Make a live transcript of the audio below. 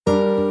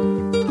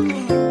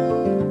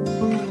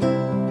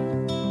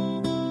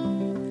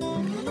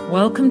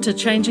Welcome to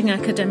Changing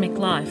Academic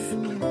Life.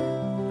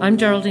 I'm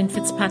Geraldine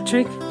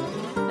Fitzpatrick,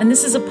 and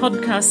this is a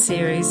podcast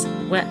series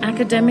where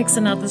academics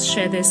and others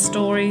share their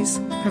stories,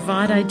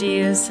 provide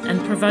ideas, and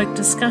provoke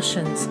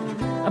discussions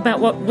about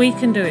what we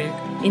can do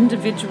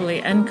individually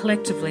and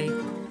collectively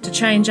to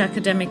change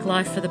academic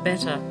life for the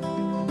better.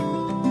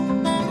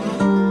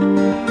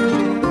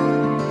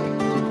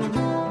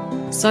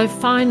 So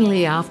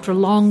finally, after a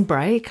long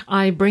break,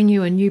 I bring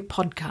you a new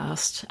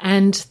podcast,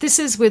 and this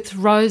is with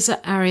Rosa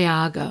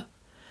Arriaga.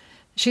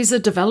 She's a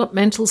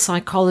developmental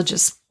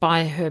psychologist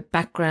by her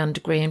background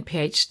degree and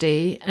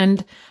PhD,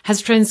 and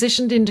has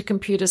transitioned into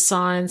computer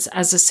science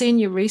as a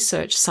senior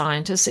research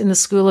scientist in the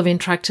School of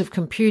Interactive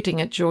Computing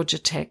at Georgia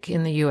Tech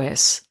in the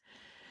US.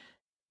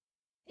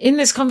 In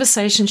this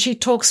conversation, she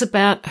talks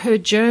about her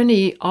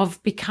journey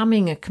of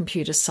becoming a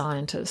computer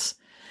scientist.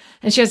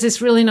 And she has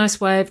this really nice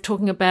way of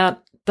talking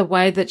about the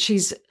way that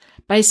she's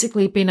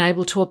basically been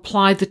able to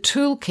apply the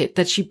toolkit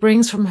that she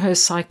brings from her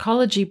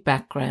psychology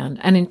background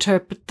and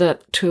interpret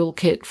that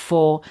toolkit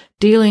for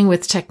dealing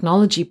with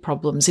technology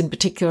problems, in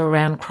particular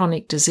around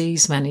chronic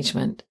disease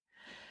management.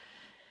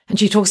 And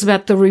she talks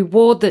about the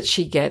reward that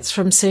she gets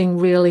from seeing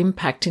real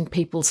impact in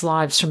people's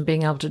lives from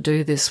being able to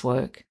do this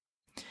work.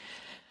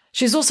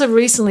 She's also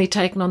recently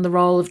taken on the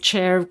role of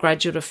Chair of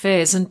Graduate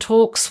Affairs and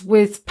talks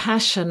with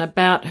passion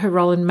about her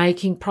role in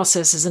making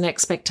processes and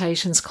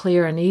expectations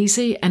clear and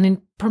easy, and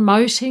in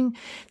promoting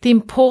the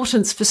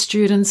importance for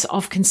students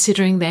of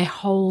considering their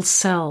whole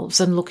selves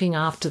and looking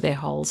after their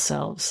whole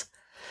selves.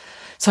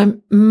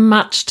 So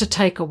much to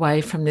take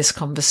away from this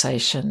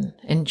conversation.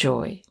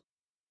 Enjoy.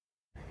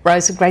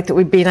 Rosa, great that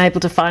we've been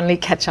able to finally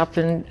catch up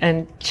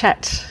and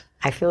chat.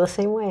 I feel the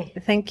same way.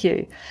 Thank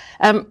you.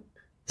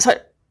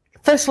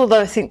 First of all, though,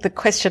 I think the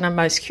question I'm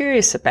most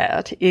curious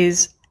about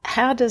is,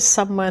 how does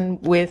someone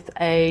with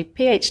a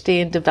PhD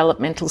in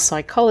developmental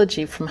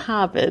psychology from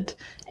Harvard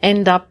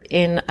end up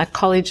in a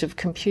College of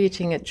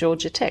Computing at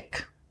Georgia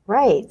Tech?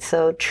 Right.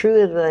 So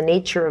true to the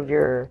nature of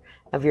your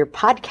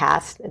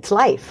podcast, it's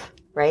life,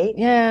 right?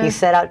 Yeah. You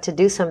set out to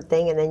do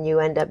something and then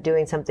you end up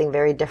doing something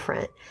very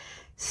different.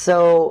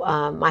 So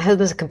my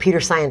husband's a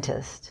computer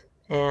scientist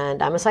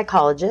and I'm a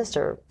psychologist,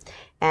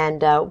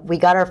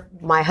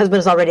 my husband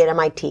is already at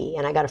MIT,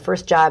 and I got a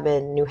first job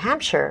in New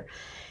Hampshire.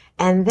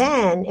 And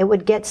then it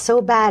would get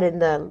so bad in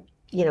the,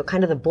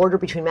 kind of the border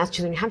between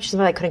Massachusetts and New Hampshire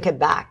that I couldn't get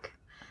back.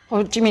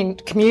 Oh, do you mean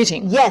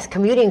commuting? Yes,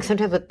 commuting,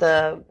 sometimes with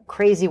the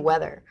crazy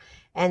weather.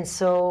 And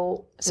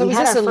so was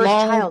this a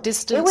long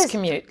distance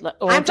commute?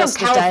 Or I'm from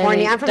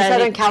California. I'm from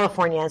Southern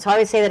California. And so I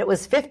always say that it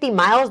was 50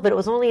 miles, but it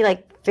was only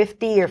like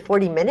 50 or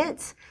 40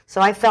 minutes.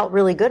 So I felt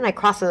really good. And I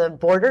crossed the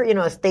border,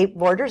 a state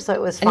border. So it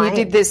was fine. And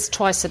you did this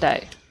twice a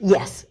day?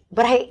 Yes.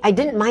 But I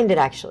didn't mind it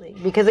actually.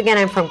 Because again,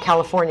 I'm from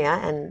California,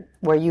 and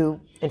where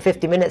in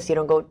 50 minutes, you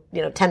don't go,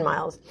 10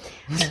 miles.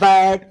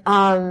 But,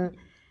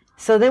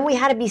 so then we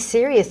had to be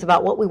serious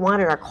about what we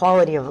wanted, our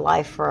quality of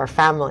life for our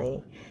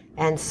family.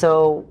 And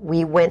so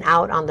we went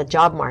out on the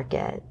job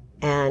market,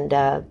 and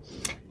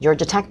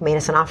Georgia Tech made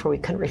us an offer we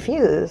couldn't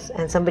refuse.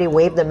 And somebody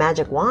waved the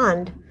magic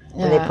wand,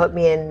 and they put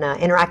me in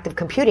interactive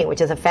computing, which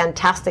is a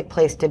fantastic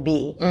place to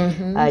be,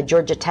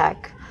 Georgia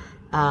Tech.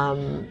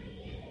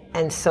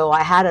 And so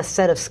I had a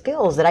set of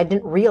skills that I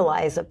didn't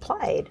realize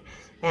applied.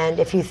 And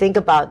if you think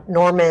about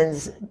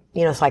Norman's,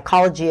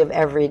 psychology of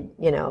every,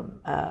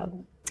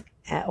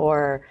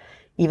 or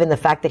even the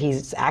fact that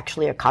he's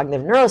actually a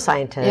cognitive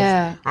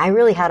neuroscientist, I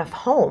really had a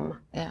home,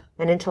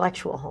 an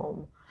intellectual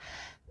home.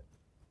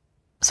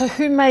 So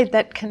who made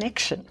that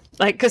connection?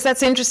 Because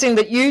that's interesting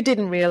that you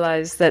didn't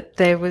realize that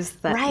there was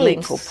that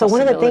link or possibility. So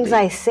one of the things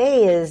I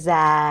say is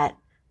that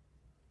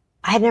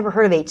I had never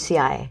heard of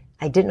HCI.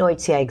 I didn't know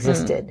HCI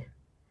existed.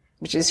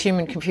 Which is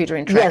human-computer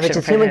interaction. Yeah, which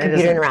is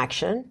human-computer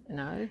interaction.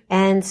 No.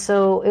 And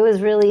so it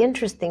was really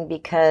interesting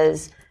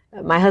because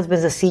my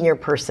husband's a senior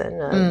person,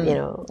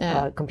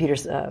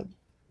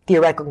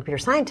 theoretical computer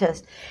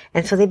scientist.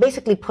 And so they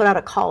basically put out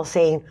a call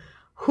saying,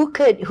 who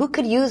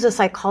could use a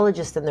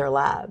psychologist in their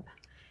lab?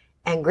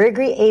 And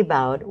Gregory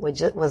Abowd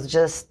was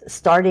just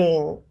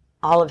starting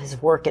all of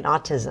his work in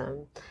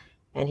autism.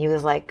 And he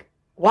was like,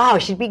 wow,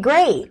 she'd be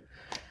great.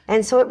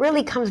 And so it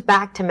really comes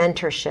back to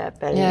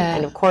mentorship.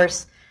 And of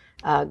course,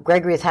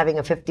 Gregory is having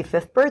a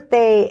 55th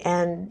birthday,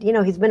 and,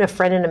 he's been a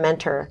friend and a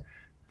mentor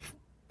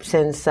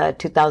since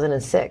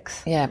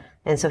 2006. Yeah.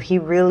 And so he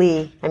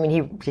really,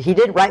 he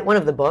did write one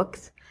of the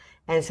books.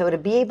 And so to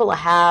be able to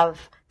have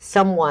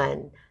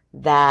someone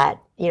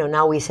that,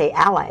 now we say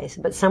allies,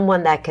 but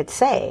someone that could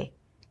say,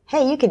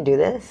 hey, you can do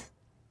this.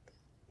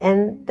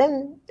 And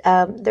then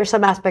there's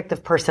some aspect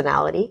of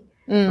personality,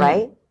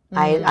 right?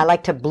 I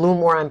like to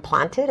bloom where I'm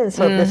planted. And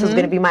so if this was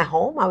going to be my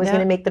home, I was going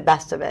to make the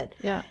best of it.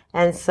 Yeah.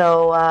 And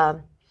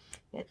so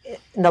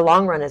in the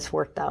long run, it's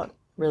worked out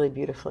really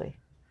beautifully.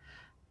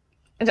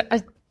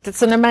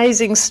 It's an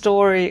amazing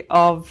story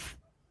of,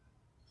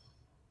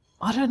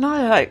 I don't know,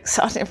 I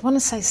want to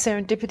say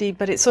serendipity,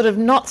 but it's sort of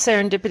not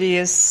serendipity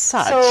as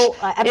such. So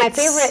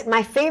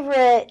my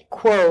favorite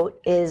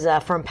quote is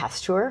from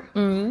Pasteur,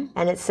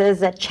 and it says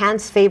that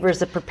chance favors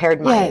the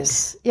prepared mind.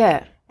 Yes,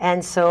 yeah.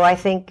 And so I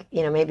think,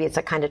 maybe it's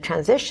a kind of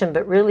transition,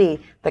 but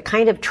really the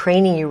kind of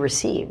training you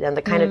received and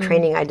the kind of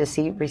training I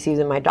received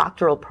in my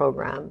doctoral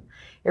program,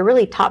 it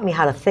really taught me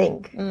how to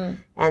think.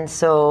 And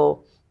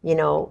so,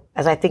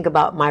 as I think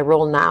about my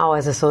role now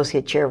as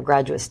Associate Chair of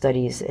Graduate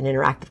Studies in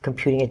Interactive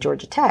Computing at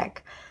Georgia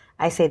Tech,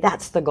 I say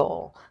that's the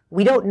goal.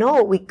 We don't know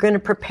what we're going to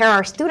prepare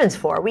our students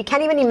for. We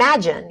can't even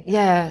imagine.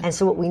 Yeah. And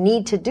so what we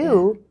need to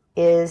do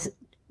is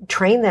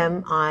train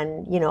them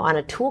on, on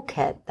a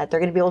toolkit that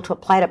they're going to be able to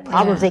apply to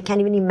problems they can't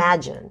even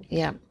imagine.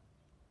 Yeah.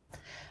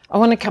 I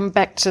want to come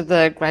back to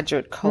the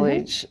graduate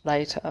college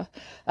later.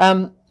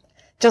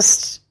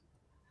 Just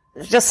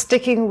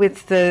sticking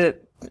with the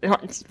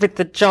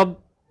job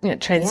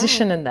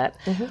transition and that.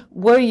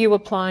 Were you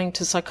applying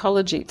to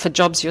psychology for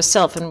jobs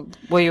yourself, and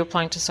were you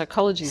applying to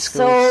psychology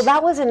schools? So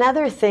that was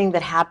another thing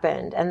that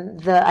happened. And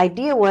the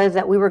idea was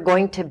that we were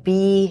going to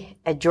be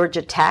at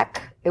Georgia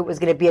Tech. It was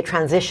going to be a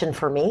transition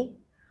for me.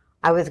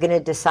 I was going to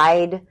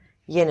decide,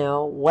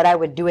 what I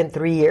would do in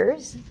 3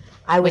 years.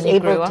 I was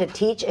able to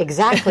teach.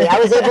 Exactly. I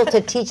was able to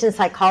teach in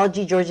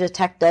psychology. Georgia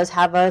Tech does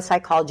have a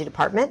psychology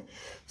department.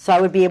 So I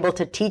would be able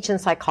to teach in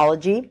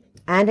psychology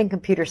and in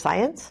computer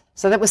science.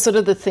 So that was sort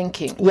of the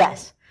thinking.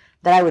 Yes.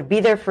 That I would be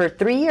there for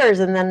 3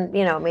 years and then,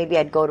 maybe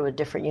I'd go to a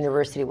different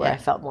university where I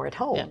felt more at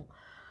home. Yeah.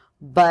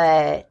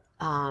 But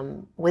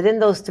within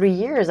those 3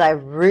 years, I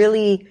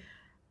really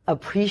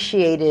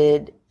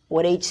appreciated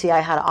what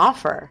HCI had to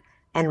offer.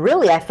 And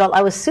really, I felt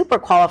I was super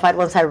qualified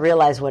once I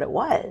realized what it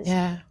was.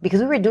 Yeah.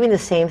 Because we were doing the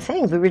same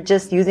things. We were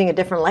just using a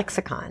different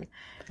lexicon,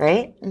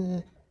 right?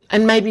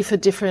 And maybe for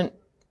different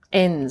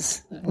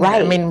ends.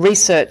 Right. I mean,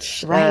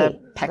 research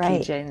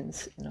package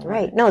ends.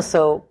 Right. No,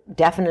 so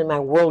definitely my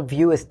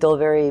worldview is still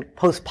very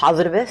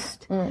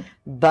post-positivist.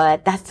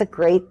 But that's the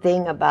great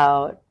thing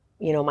about,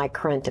 my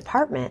current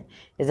department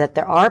is that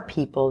there are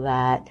people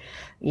that,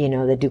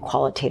 that do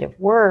qualitative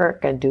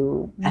work and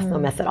do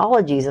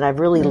ethnomethodologies. And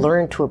I've really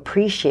learned to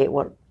appreciate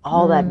what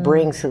all that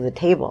brings to the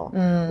table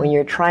when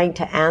you're trying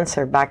to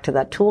answer back to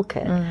that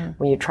toolkit,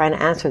 when you're trying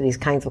to answer these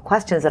kinds of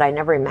questions that I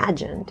never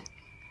imagined.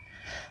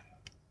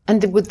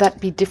 And would that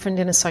be different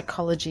in a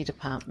psychology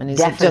department? Is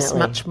it just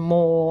much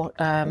more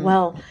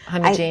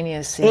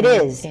homogeneous? It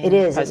is.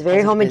 It's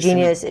very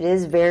homogeneous. It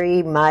is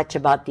very much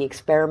about the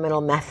experimental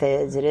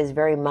methods. It is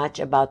very much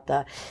about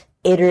the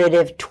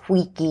iterative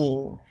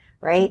tweaking,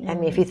 right? I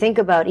mean, if you think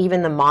about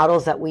even the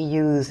models that we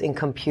use in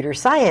computer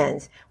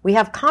science, we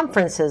have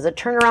conferences. The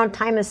turnaround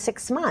time is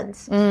 6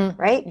 months,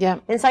 right? Yeah.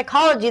 In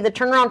psychology, the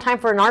turnaround time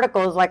for an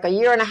article is like 1.5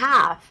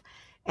 years.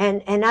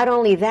 And not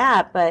only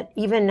that, but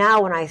even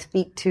now when I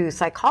speak to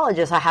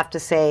psychologists, I have to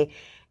say,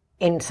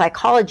 in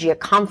psychology, a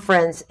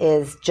conference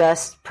is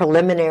just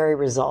preliminary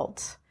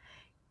results.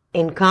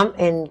 In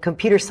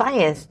computer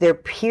science, they're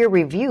peer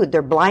reviewed,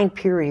 they're blind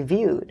peer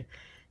reviewed.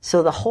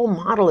 So the whole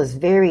model is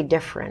very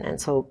different. And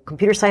so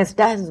computer science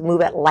does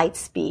move at light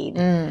speed.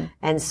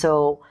 And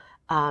so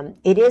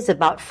it is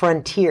about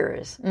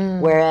frontiers,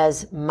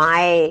 whereas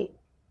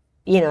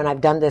and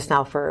I've done this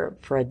now for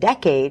a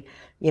decade,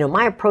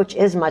 my approach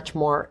is much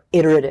more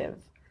iterative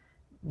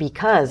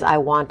because I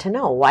want to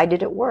know, why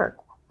did it work?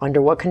 Under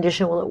what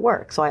condition will it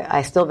work? So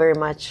I still very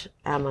much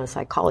am a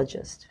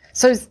psychologist.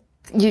 So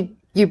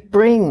you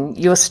bring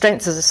your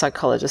strengths as a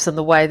psychologist and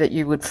the way that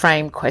you would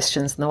frame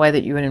questions and the way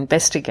that you would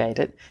investigate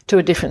it to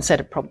a different set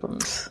of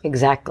problems.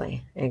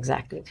 Exactly.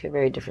 To a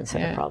very different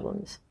set of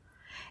problems.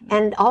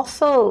 And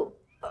also,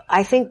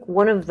 I think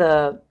one of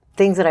the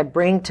things that I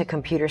bring to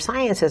computer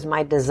science is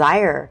my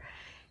desire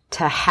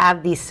to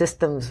have these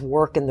systems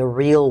work in the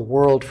real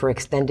world for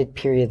extended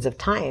periods of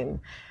time,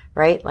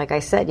 right? Like I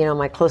said,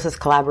 my closest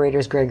collaborator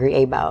is Gregory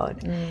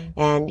Abowd,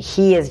 and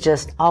he is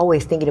just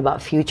always thinking about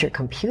future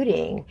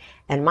computing.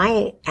 And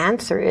my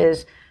answer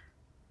is,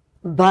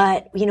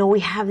 but, we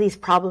have these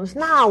problems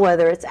now,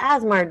 whether it's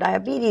asthma or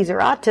diabetes or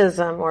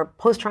autism or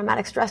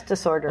post-traumatic stress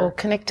disorder. Or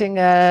connecting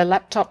a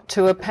laptop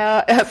to a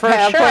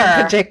PowerPoint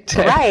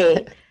projector.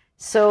 Right.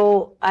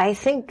 So I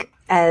think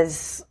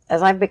as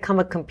I've become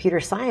a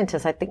computer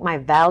scientist, I think my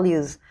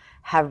values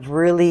have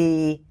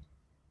really,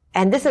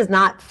 and this is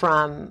not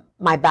from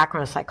my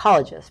background as a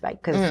psychologist,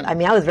 right? Because, I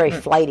was very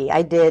flighty.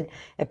 I did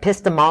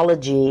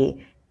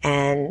epistemology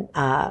and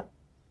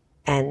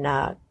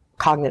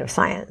cognitive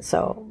science.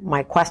 So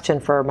my question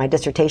for my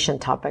dissertation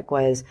topic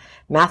was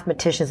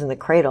mathematicians in the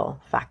cradle,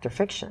 fact or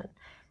fiction.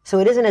 So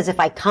it isn't as if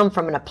I come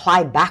from an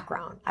applied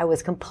background. I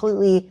was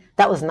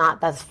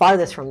that's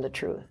farthest from the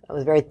truth. I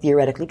was very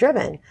theoretically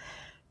driven.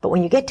 But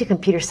when you get to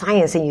computer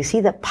science and you see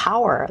the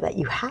power that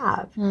you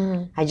have,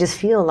 I just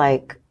feel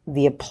like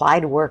the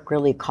applied work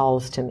really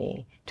calls to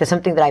me, to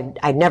something that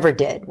I never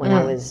did when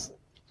I was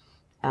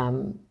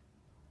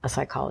a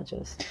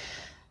psychologist.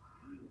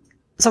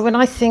 So when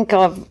I think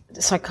of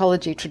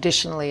psychology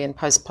traditionally in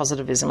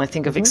post-positivism, I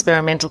think of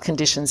experimental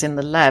conditions in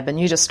the lab, and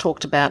you just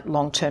talked about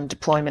long-term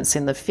deployments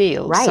in the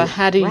field. Right, so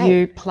how do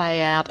you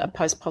play out a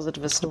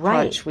post-positivist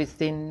approach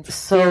within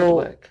field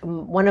work?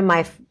 One of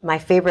my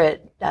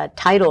favorite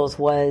titles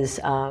was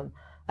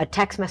A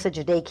Text Message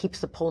a Day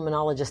Keeps the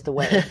Pulmonologist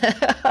Away.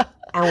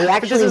 And we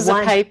actually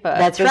won. A paper.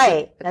 That's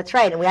right. That's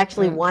right. And we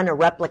actually won a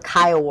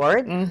Replikai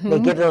Award. Mm-hmm. They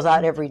give those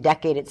out every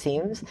decade, it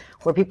seems,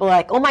 where people are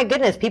like, oh my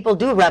goodness, people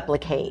do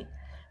replicate.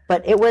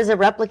 But it was a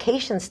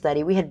replication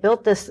study. We had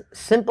built this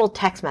simple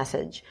text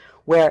message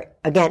where,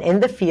 again, in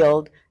the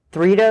field,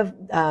 3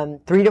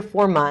 to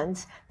 4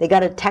 months, they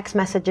got a text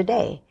message a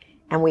day.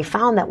 And we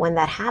found that when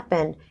that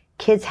happened,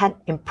 kids had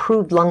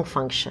improved lung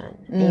function.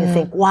 And you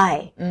think,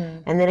 why?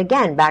 And then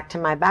again, back to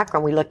my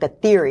background, we looked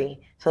at theory.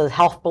 So the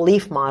health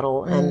belief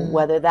model and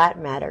whether that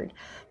mattered.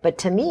 But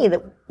to me,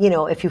 that,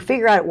 if you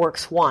figure out it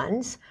works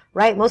once,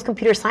 right? Most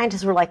computer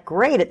scientists were like,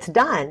 great, it's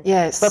done.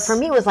 Yes. But for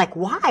me, it was like,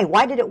 why?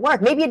 Why did it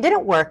work? Maybe it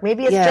didn't work.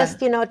 Maybe it's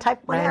just, a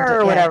type 1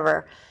 error or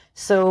whatever.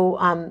 So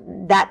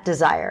that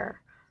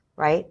desire,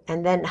 right?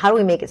 And then how do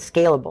we make it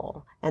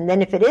scalable? And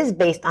then if it is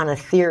based on a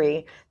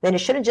theory, then it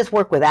shouldn't just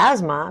work with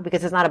asthma,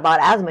 because it's not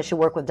about asthma. It should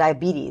work with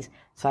diabetes.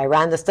 So I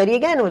ran the study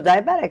again with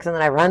diabetics, and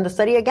then I ran the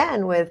study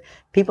again with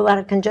people that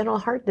had congenital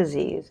heart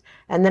disease.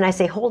 And then I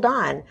say, hold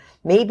on,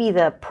 maybe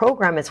the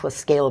program was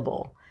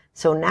scalable.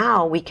 So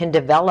now we can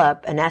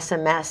develop an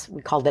SMS,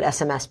 we called it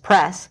SMS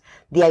Press,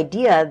 the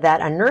idea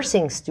that a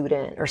nursing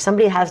student or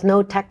somebody who has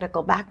no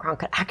technical background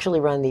could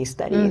actually run these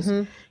studies.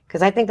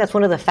 Because I think that's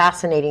one of the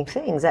fascinating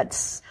things.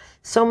 That's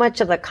so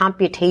much of the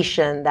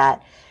computation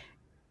that,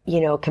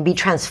 can be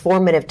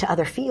transformative to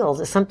other fields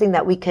is something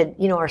that we could,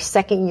 our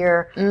second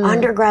year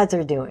undergrads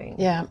are doing.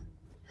 Yeah.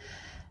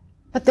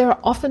 But there are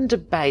often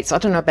debates, I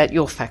don't know about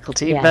your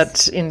faculty,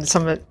 but in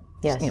some of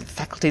the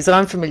faculties that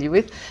I'm familiar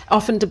with,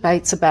 often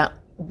debates about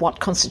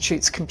what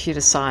constitutes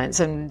computer science.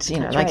 And,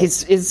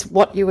 is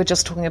what you were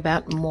just talking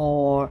about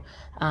more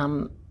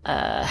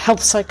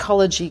health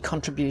psychology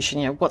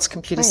contribution, what's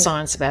computer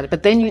science about it?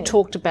 But then you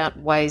talked about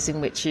ways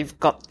in which you've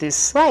got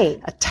this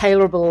a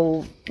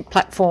tailorable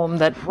platform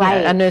that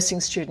a nursing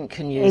student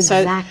can use.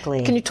 Exactly.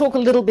 So can you talk a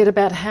little bit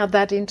about how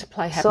that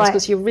interplay happens?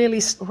 Because you're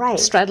really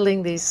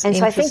straddling these. And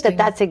so I think that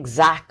that's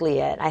exactly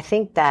it. I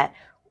think that,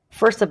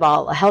 first of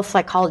all, a health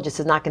psychologist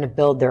is not going to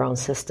build their own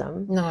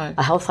system. No.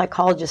 A health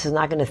psychologist is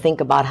not going to think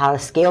about how to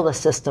scale the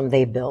system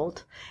they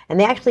built. And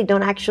they actually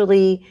don't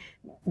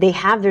they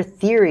have their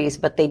theories,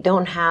 but they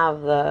don't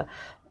have the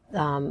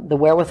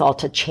wherewithal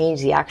to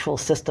change the actual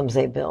systems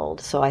they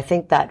build. So I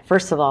think that,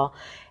 first of all,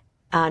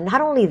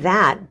 not only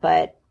that,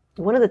 but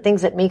one of the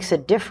things that makes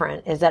it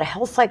different is that a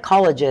health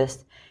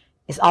psychologist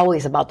is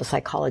always about the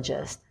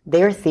psychologist,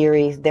 their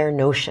theories, their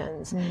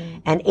notions.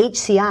 And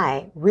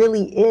HCI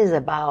really is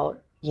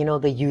about,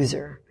 the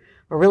user,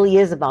 or really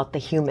is about the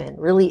human,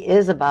 really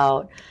is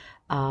about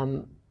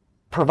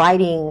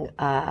providing,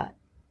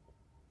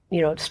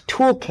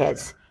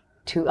 toolkits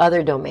to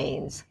other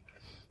domains.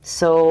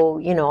 So,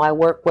 I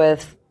work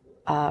with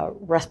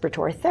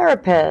respiratory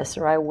therapists,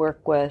 or I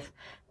work with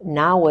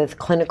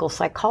clinical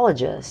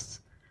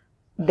psychologists.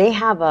 They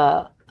have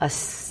a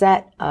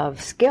set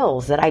of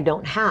skills that I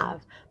don't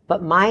have,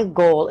 but my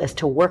goal is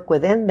to work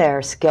within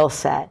their skill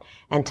set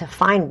and to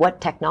find what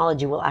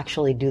technology will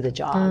actually do the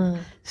job.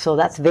 So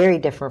that's very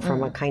different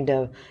from a kind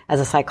of, as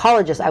a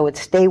psychologist, I would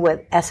stay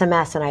with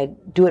SMS and I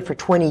do it for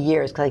 20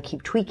 years because I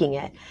keep tweaking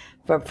it.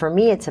 But for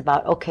me, it's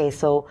about, okay,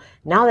 so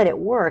now that it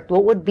worked,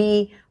 what would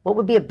be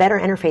a better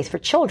interface for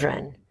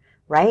children,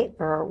 right?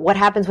 Or what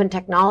happens when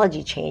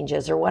technology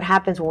changes, or what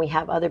happens when we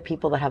have other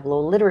people that have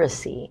low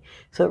literacy?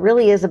 So it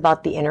really is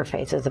about the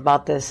interface. It's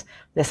about this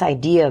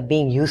idea of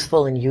being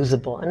useful and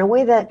usable in a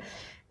way that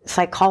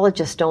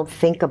psychologists don't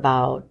think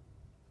about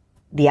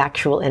the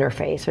actual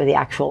interface or the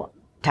actual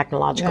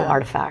technological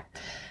artifact.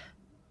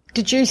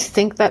 Did you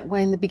think that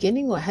way in the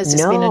beginning, or has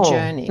this been a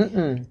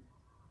journey?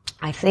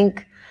 I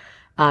think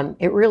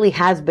it really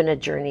has been a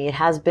journey. It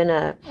has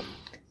been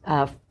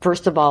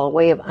first of all, a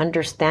way of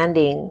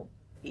understanding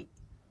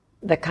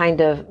the kind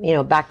of,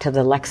 back to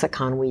the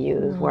lexicon we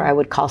use, where I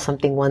would call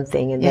something one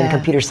thing and then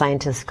computer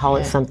scientists call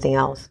it something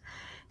else.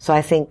 So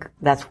I think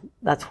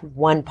that's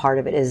one part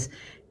of it, is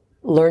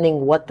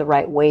learning what the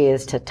right way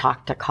is to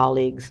talk to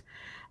colleagues.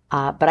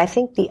 But I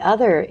think the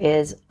other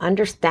is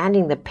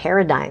understanding the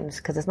paradigms,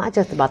 because it's not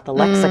just about the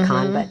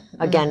lexicon, but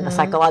again, a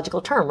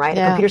psychological term, right?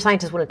 A computer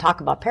scientist wouldn't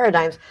talk about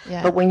paradigms,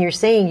 but when you're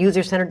saying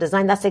user-centered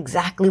design, that's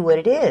exactly what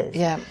it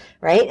is,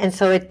 right? And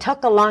so it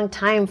took a long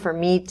time for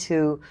me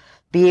to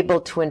be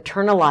able to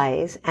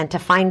internalize and to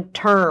find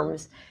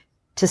terms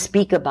to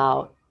speak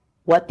about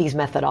what these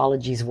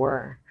methodologies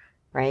were,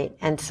 right?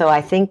 And so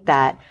I think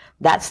that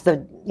that's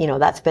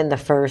been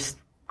the first,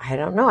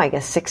 I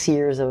guess 6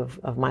 years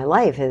of my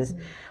life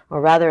or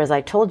rather, as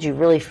I told you,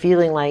 really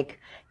feeling like,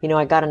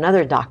 I got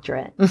another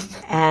doctorate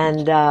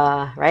and,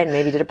 right, and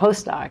maybe did a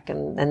postdoc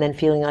and then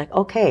feeling like,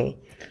 okay,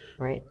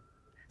 right.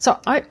 So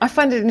I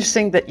find it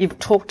interesting that you've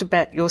talked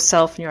about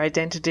yourself and your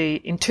identity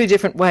in two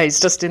different ways,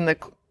 just in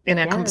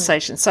our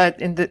conversation. So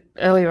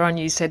earlier on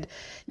you said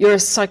you're a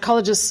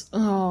psychologist,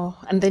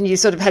 and then you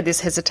sort of had this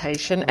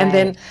hesitation. Right. And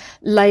then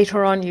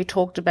later on you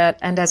talked about,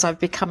 and as I've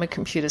become a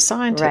computer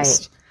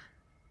scientist.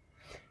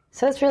 Right.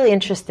 So it's really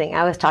interesting.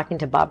 I was talking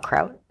to Bob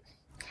Kraut.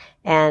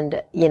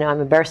 And, I'm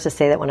embarrassed to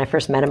say that when I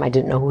first met him, I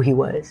didn't know who he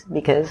was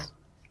because,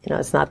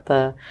 it's not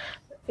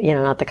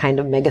not the kind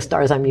of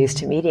megastars I'm used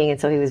to meeting. And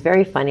so he was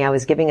very funny. I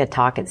was giving a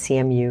talk at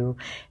CMU,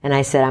 and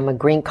I said, I'm a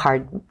green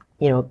card,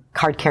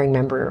 card-carrying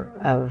member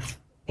of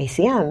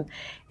ACM.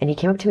 And he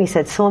came up to me and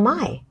said, so am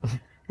I.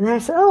 And then I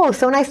said, oh,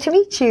 so nice to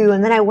meet you.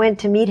 And then I went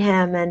to meet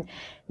him, and,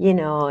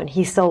 and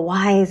he's so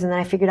wise. And then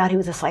I figured out he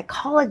was a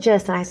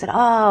psychologist. And I said,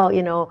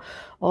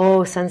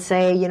 oh,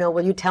 sensei,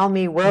 will you tell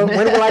me when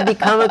will I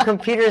become a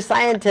computer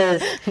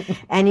scientist?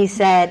 And he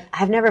said,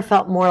 I've never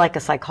felt more like a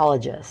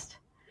psychologist.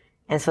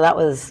 And so that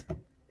was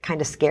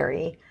kind of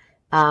scary.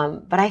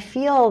 But I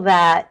feel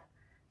that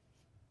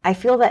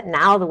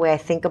now the way I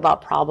think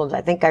about problems,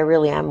 I think I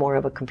really am more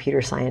of a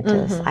computer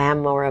scientist. Mm-hmm. I am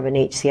more of an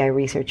HCI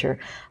researcher.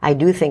 I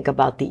do think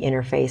about the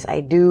interface.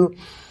 I do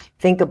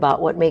think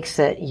about what makes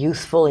it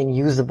useful and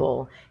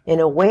usable in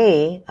a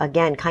way,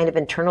 again, kind of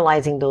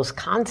internalizing those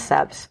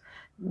concepts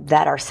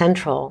that are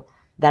central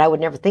that I would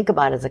never think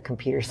about as a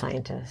computer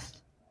scientist.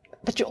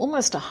 But you're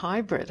almost a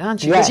hybrid,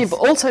 aren't you? Yes. Because you've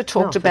also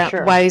talked about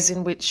sure. ways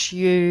in which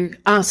you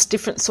ask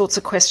different sorts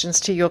of questions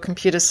to your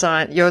computer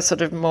science, your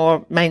sort of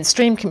more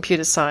mainstream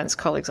computer science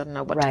colleagues. I don't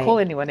know what to call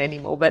anyone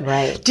anymore, but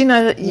do you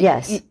know that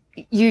yes.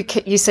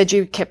 you said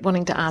you kept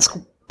wanting to ask,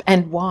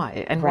 and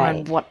why, and why,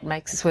 and what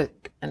makes this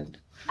work? And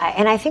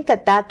I think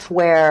that's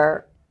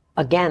where,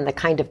 again, the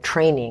kind of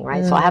training, right?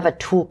 Mm-hmm. So I have a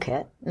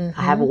toolkit. Mm-hmm.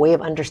 I have a way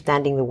of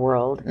understanding the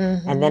world.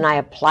 Mm-hmm. And then I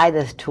apply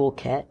this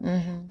toolkit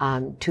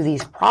to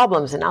these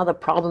problems. And now the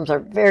problems are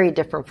very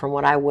different from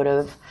what I would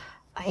have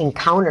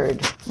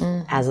encountered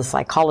as a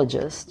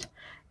psychologist.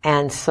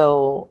 And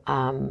so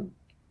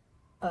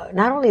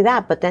not only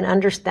that, but then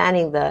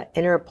understanding the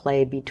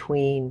interplay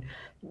between,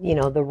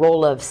 the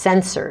role of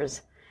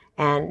sensors,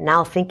 and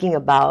now thinking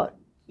about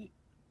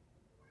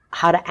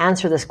how to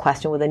answer this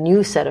question with a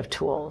new set of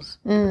tools.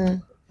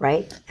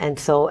 Right? And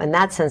so in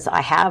that sense, I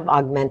have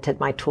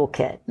augmented my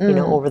toolkit,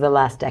 over the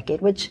last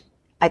decade, which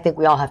I think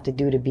we all have to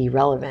do to be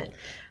relevant.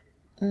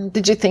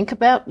 Did you think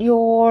about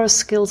your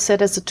skill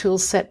set as a tool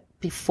set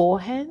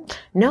beforehand?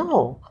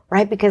 No,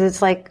 right? Because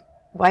it's like,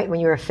 right,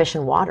 when you're a fish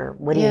in water,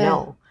 what do you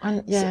know?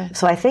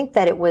 So I think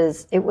that it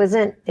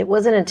wasn't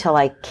until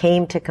I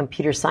came to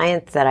computer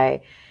science that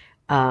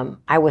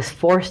I was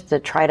forced to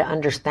try to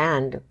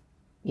understand,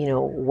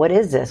 what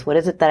is this? What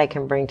is it that I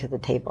can bring to the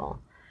table?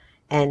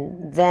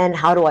 And then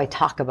how do I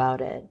talk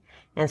about it?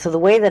 And so the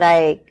way that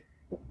I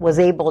was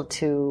able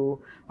to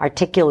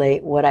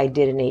articulate what I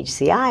did in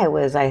HCI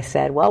was I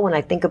said, well, when I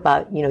think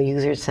about,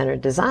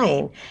 user-centered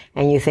design,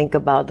 and you think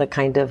about the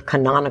kind of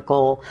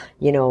canonical,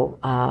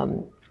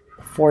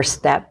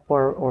 4-step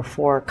or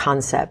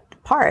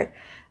 4-concept part,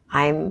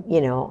 I'm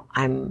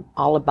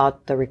all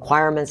about the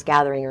requirements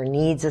gathering or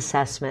needs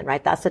assessment,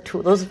 right? That's the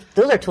tool. Those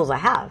are tools I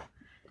have.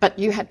 But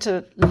you had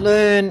to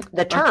learn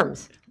the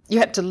terms. You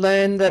had to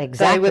learn that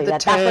exactly, they were the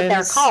terms. That's what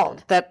they're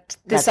called. That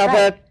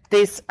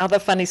this other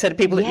funny set of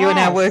people that you are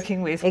now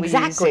working with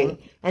exactly. were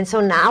using. And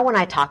so now when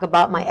I talk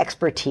about my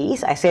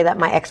expertise, I say that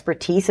my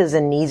expertise is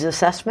in needs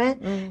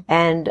assessment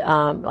and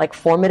like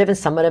formative and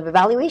summative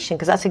evaluation,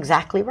 because that's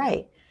exactly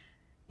right.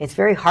 It's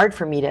very hard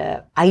for me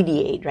to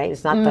ideate, right?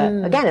 It's not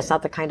it's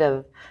not the kind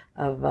of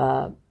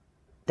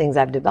things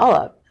I've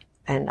developed,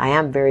 and I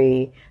am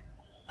very.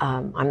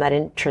 I'm not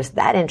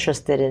that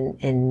interested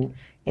in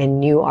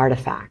new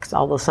artifacts,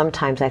 although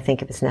sometimes I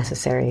think if it's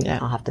necessary,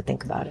 I'll have to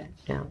think about it.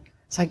 Yeah.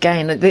 So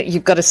again,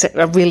 you've got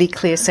a really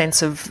clear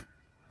sense of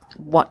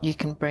what you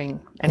can bring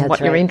and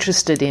what you're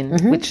interested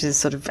in, which is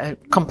sort of a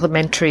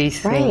complementary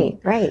thing.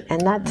 Right.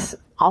 And that's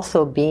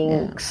also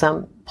being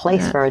some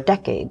place for a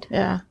decade.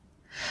 Yeah.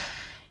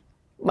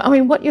 I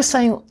mean, what you're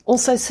saying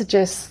also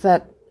suggests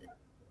that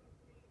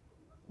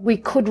we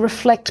could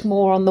reflect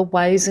more on the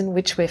ways in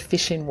which we're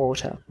fish in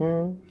water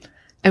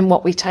and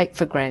what we take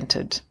for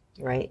granted.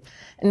 Right.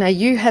 Now,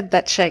 you had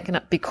that shaken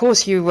up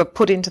because you were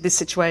put into this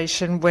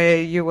situation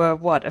where you were,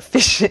 a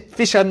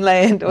fish on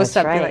land or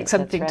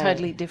something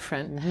totally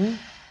different. Mm-hmm.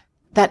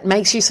 That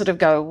makes you sort of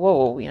go,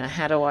 whoa,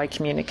 how do I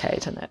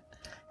communicate in it?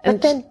 And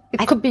but then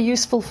it could be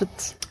useful for...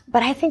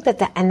 But I think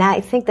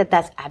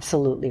that's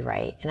absolutely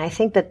right. And I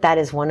think that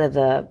is one of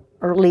the...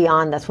 Early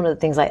on, that's one of the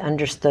things I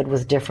understood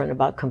was different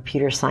about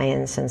computer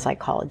science and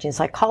psychology. In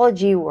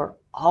psychology, we're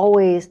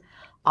always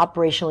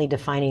operationally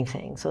defining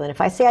things. So then if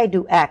I say I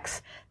do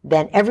X,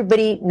 then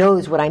everybody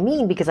knows what I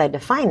mean because I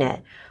define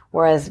it.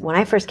 Whereas when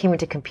I first came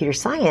into computer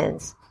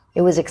science,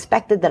 it was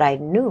expected that I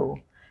knew.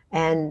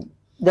 And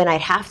then I'd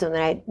have to,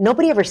 and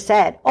nobody ever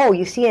said, oh,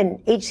 you see in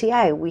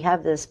HCI, we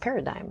have this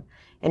paradigm.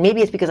 And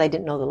maybe it's because I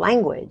didn't know the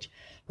language,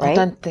 right? I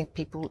don't think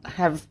people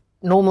have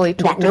normally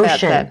talked about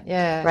that.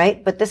 Yeah.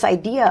 Right? But this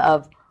idea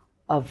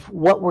of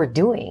what we're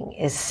doing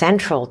is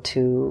central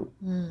to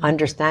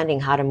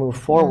understanding how to move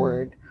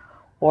forward.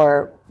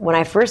 Or when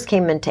I first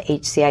came into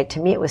HCI,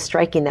 to me it was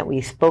striking that we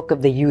spoke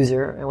of the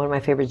user. And one of my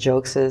favorite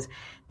jokes is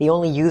the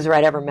only user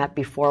I'd ever met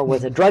before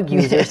was a drug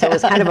user. So it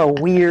was kind of a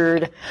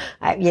weird,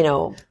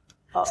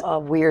 a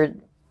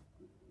weird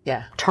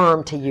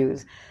term to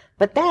use.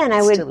 But then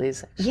I would... Still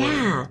is, actually.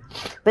 Yeah.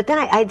 But then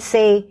I'd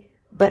say,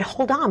 but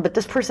hold on, but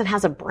this person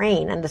has a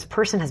brain and this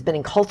person has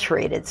been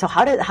enculturated. So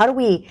how do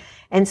we,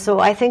 and so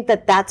I think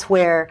that that's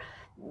where,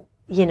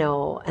 you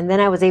know, and then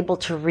I was able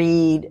to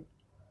read,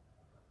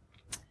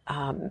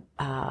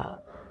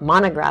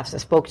 monographs that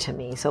spoke to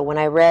me. So when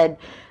I read,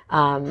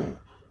 the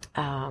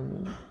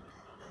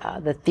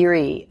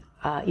theory,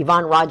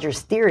 Yvonne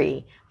Rogers'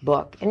 theory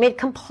book, it made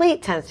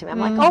complete sense to me. I'm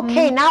like,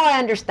 okay, now I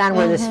understand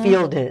where this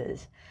field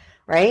is.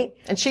 Right?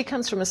 And she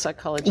comes from a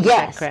psychology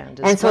background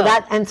as and so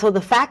well. And so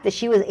the fact that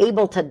she was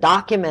able to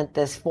document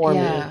this for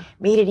me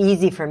made it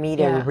easy for me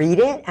to read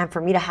it and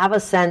for me to have a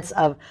sense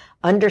of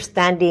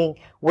understanding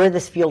where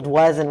this field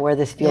was and where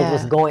this field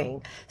was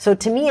going. So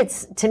to me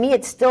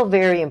it's still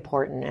very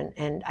important.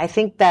 And I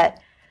think that,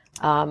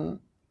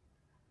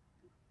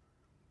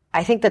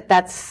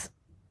 that's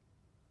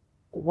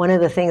one of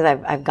the things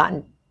I've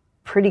gotten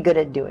pretty good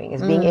at doing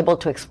is being able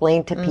to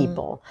explain to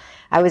people.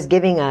 I was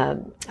giving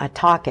a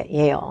talk at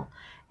Yale,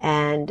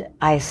 and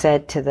I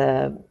said to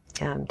the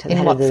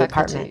head of the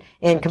department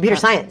in computer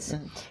science,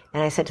 and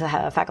I said to the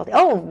faculty,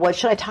 "Oh, what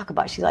should I talk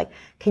about?" She's like,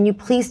 "Can you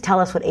please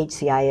tell us what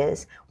HCI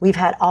is? We've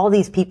had all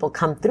these people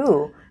come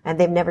through, and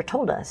they've never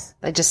told us."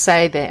 They just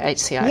say they're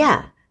HCI.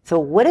 Yeah. So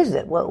what is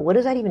it? What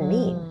does that even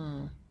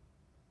mean?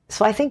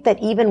 So I think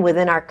that even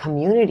within our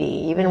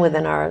community, even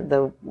within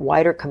the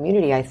wider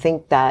community, I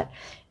think that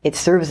it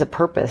serves a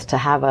purpose to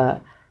have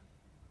a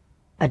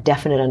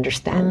definite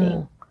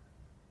understanding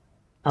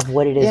of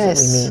what it is that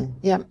we mean.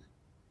 Yeah.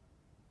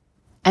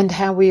 And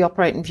how we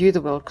operate and view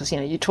the world, because, you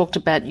know, you talked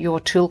about your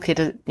toolkit,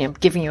 you know,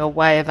 giving you a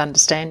way of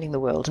understanding the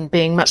world and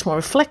being much more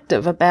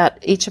reflective about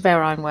each of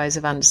our own ways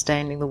of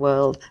understanding the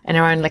world and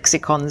our own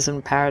lexicons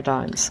and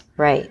paradigms.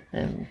 Right.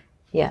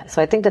 Yeah.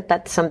 So I think that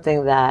that's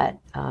something that,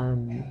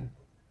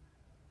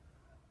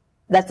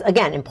 that's,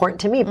 again, important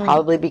to me,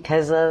 probably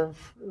because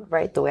of,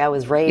 right, the way I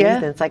was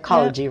raised in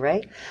psychology,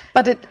 right?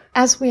 But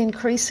as we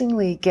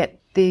increasingly get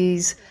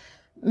these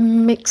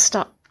mixed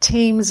up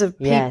teams of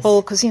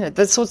people, because, you know,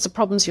 the sorts of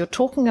problems you're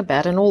talking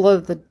about and all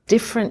of the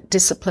different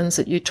disciplines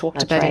that you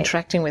talked about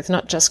interacting with,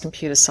 not just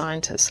computer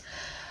scientists,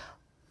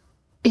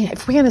 you know,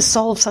 if we're going to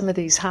solve some of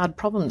these hard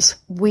problems,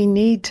 we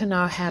need to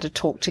know how to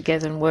talk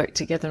together and work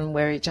together and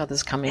where each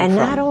other's coming from. And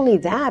not only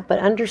that, but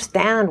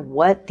understand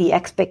what the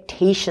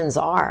expectations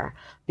are,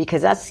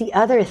 because that's the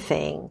other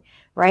thing,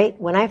 right?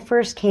 When I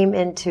first came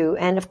into,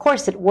 and of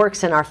course it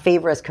works in our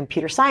favor as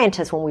computer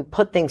scientists when we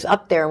put things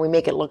up there and we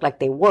make it look like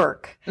they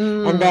work,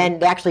 and then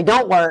they actually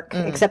don't work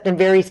except in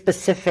very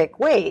specific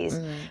ways,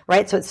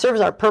 right? So it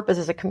serves our purpose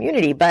as a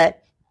community.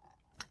 But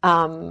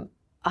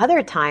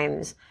other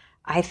times,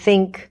 I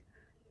think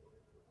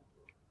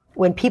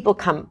when people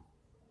come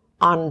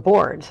on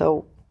board,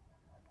 so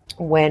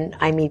when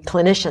I meet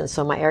clinicians,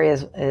 so my area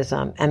is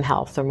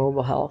mHealth or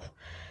mobile health,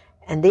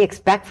 and they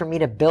expect for me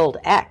to build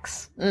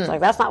X. It's like,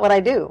 that's not what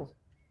I do.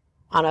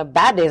 On a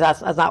bad day,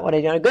 that's not what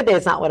I do. On a good day,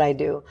 it's not what I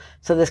do.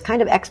 So this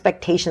kind of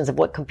expectations of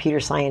what computer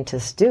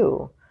scientists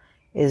do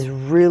is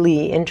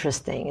really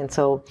interesting. And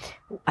so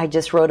I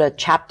just wrote a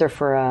chapter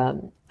for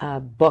a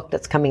book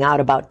that's coming out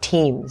about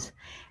teams.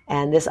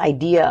 And this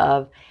idea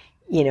of,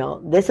 you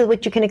know, this is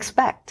what you can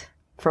expect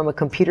from a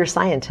computer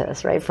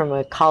scientist, right? From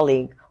a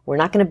colleague. We're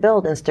not going to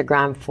build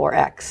Instagram for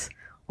X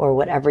or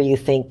whatever you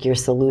think your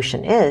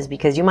solution is,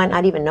 because you might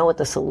not even know what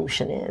the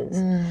solution is.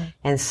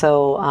 And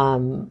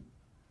so,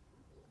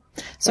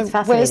 so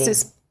where's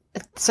this?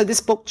 So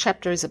this book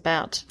chapter is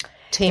about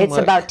teamwork. It's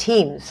about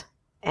teams,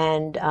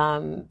 and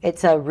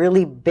it's a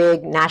really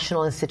big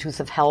National Institutes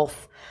of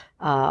Health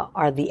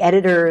are the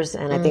editors,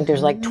 and I think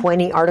there's like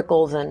 20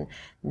 articles, and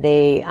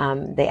they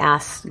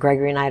asked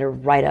Gregory and I to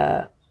write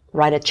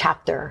a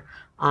chapter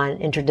on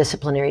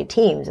interdisciplinary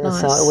teams. And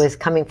so it was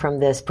coming from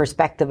this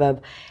perspective of,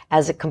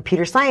 as a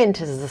computer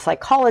scientist, as a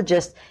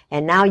psychologist,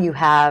 and now you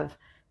have,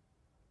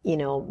 you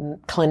know,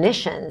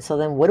 clinicians. So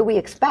then what do we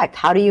expect?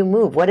 How do you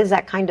move? What is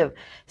that kind of,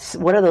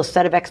 what are those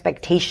set of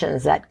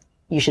expectations that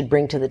you should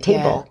bring to the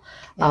table?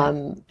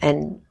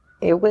 And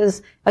it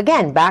was,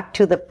 again, back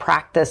to the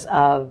practice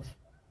of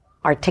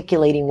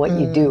articulating what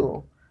you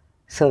do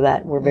so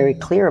that we're very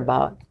clear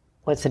about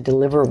what's a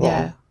deliverable.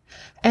 Yeah.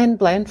 Anne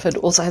Blanford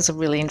also has a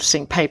really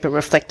interesting paper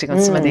reflecting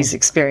on some of these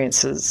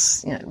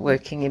experiences, you know,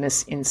 working in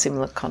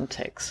similar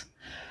contexts,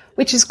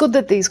 which is good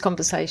that these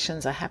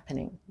conversations are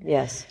happening.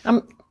 Yes.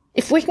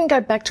 If we can go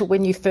back to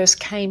when you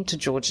first came to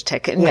Georgia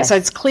Tech, and so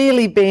it's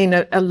clearly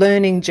been a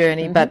learning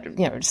journey, but,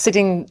 you know,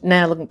 sitting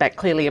now looking back,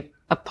 clearly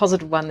a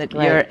positive one that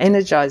you're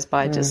energized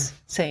by just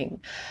seeing.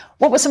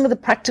 What were some of the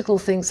practical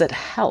things that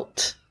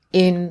helped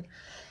in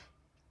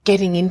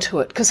getting into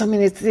it? Because, I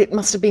mean, it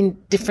must have been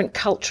different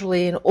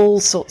culturally in all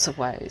sorts of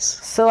ways.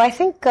 So I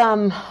think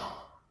I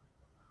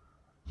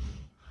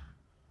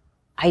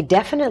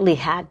definitely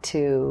had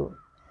to,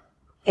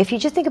 if you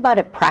just think about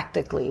it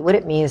practically, what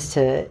it means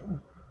to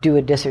do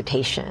a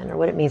dissertation or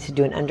what it means to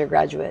do an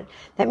undergraduate,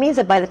 that means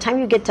that by the time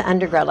you get to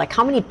undergrad, like,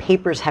 how many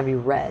papers have you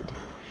read?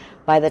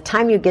 By the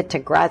time you get to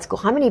grad school,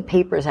 how many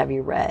papers have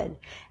you read?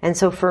 And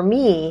so for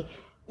me,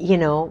 you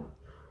know,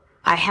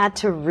 I had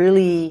to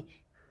really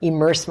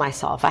immerse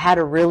myself. I had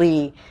to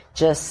really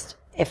just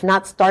if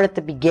not start at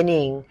the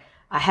beginning,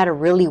 I had to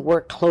really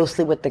work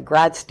closely with the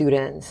grad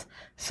students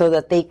so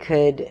that they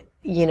could,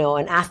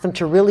 and ask them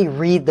to really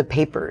read the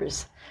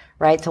papers,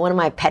 right? So one of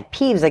my pet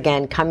peeves,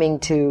 again, coming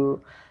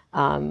to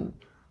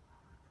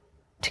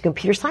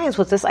computer science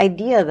was this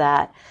idea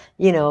that,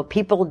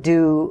 people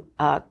do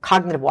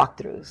cognitive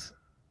walkthroughs.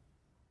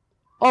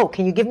 Oh,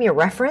 can you give me a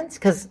reference?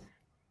 Because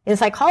in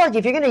psychology,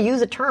 if you're going to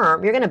use a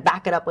term, you're going to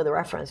back it up with a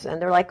reference.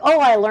 And they're like, oh,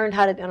 I learned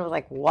how to, and I was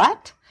like,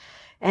 what?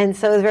 And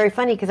so it was very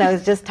funny because I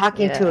was just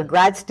talking to a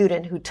grad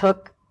student who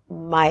took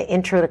my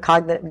intro to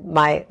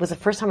it was the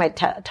first time I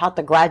taught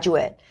the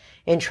graduate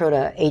intro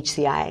to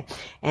HCI.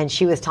 And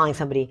she was telling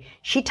somebody,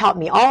 she taught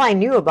me all I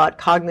knew about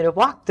cognitive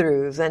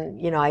walkthroughs and,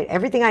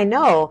 everything I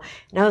know.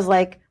 And I was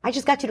like, I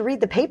just got you to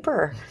read the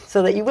paper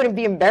so that you wouldn't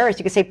be embarrassed.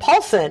 You could say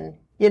Paulson,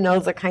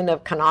 it's a kind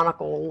of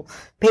canonical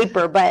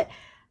paper. But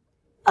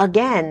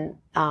again,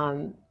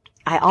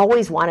 I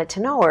always wanted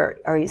to know,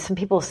 or some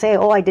people say,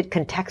 oh, I did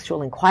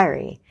contextual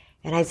inquiry.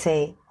 And I'd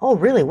say, oh,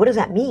 really? What does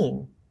that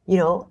mean?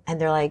 And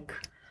they're like,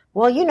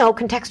 well,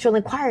 contextual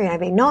inquiry. And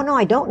I'd be, no,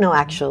 I don't know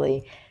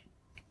actually.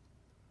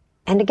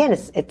 And again,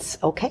 it's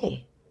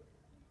okay.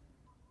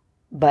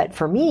 But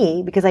for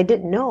me, because I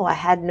didn't know, I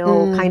had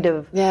no kind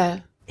of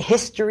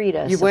history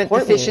to You weren't the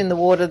fish in the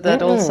water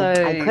that also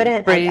I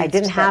couldn't, I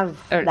didn't have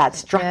that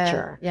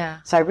structure. Yeah.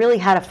 So I really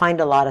had to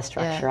find a lot of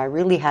structure. I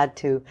really had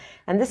to,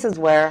 and this is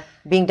where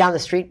being down the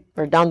street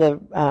or down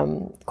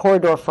the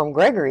corridor from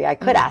Gregory, I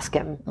could ask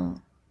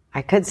him.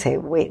 I could say,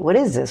 wait, what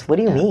is this? What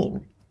do you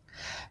mean?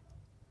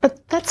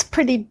 But that's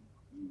pretty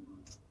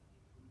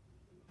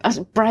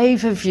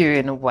brave of you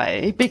in a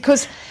way,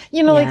 because,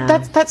 like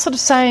that's sort of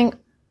saying,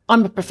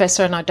 I'm a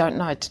professor and I don't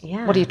know.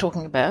 What are you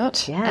talking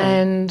about? Yeah.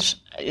 And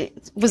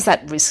was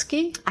that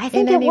risky? I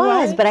think it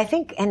was, but I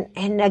think,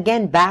 and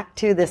again, back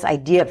to this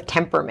idea of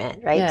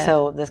temperament, right? Yeah.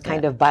 So this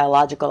kind of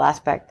biological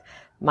aspect.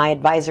 My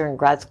advisor in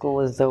grad school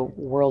was the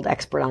world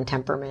expert on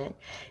temperament.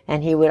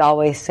 And he would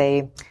always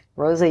say,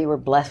 Rosa, you were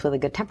blessed with a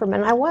good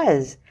temperament. And I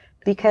was,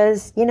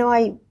 because,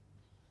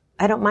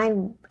 I don't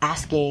mind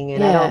asking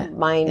and I don't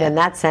mind in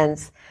that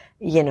sense,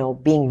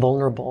 being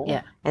vulnerable.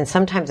 Yeah. And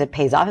sometimes it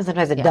pays off and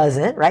sometimes it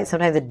doesn't, right?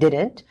 Sometimes it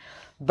didn't.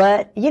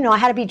 But, I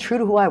had to be true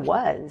to who I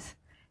was.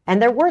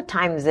 And there were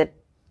times that,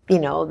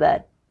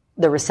 that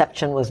the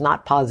reception was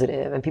not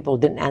positive and people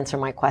didn't answer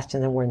my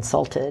questions and were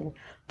insulted.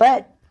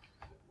 But,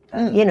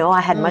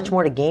 I had much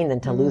more to gain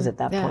than to lose at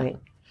that point.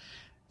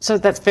 So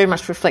that's very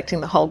much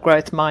reflecting the whole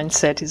growth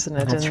mindset, isn't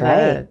it? That's and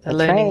right. The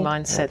learning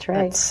mindset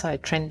that's so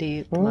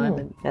trendy at the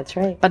moment. That's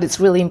right. But it's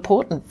really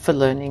important for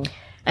learning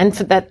and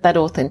for that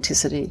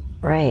authenticity.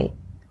 Right.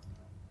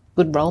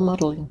 Good role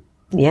modeling.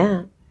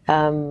 Yeah.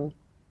 But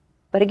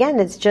again,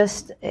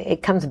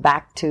 it comes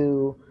back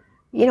to,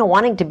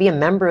 wanting to be a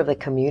member of the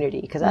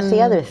community. Because that's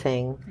the other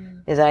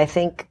thing, is that I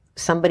think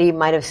somebody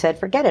might have said,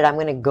 forget it, I'm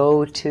going to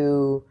go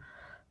to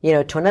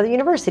another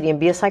university and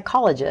be a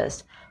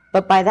psychologist.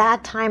 But by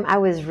that time, I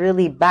was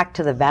really back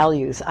to the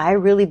values. I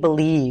really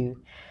believe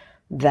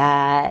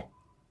that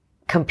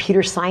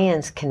computer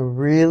science can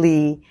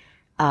really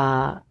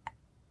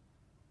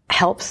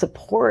help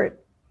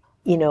support,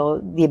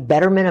 the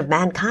betterment of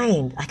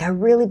mankind. Like, I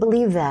really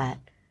believe that.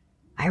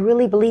 I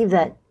really believe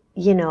that,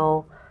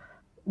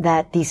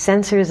 that these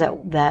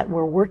sensors that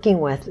we're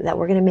working with, that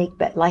we're going to make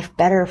life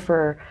better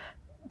for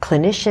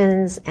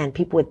clinicians and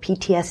people with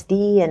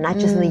PTSD, and not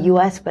just in the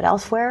U.S., but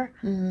elsewhere.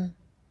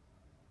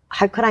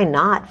 How could I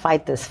not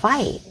fight this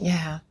fight?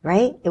 Yeah.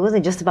 Right? It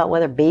wasn't just about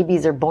whether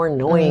babies are born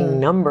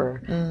knowing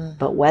number,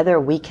 but whether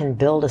we can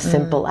build a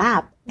simple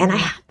app. And I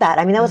had that.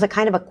 I mean, that was a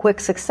kind of a quick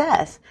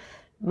success.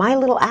 My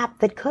little app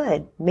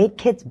that made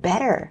kids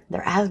better.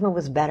 Their asthma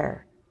was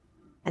better.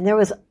 And there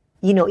was,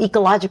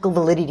 ecological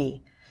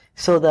validity.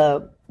 So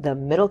the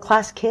middle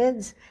class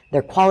kids,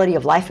 their quality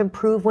of life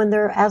improved when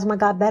their asthma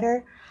got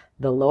better.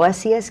 The low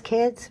SES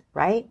kids,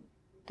 right?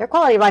 Their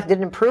quality of life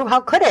didn't improve. How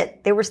could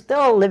it? They were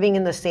still living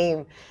in the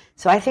same.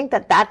 So I think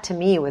that to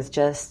me was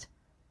just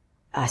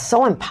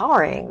so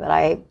empowering that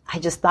I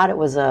just thought it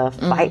was a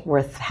fight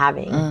worth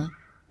having.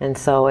 And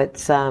so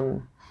it's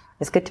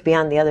good to be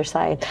on the other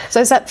side. So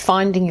is that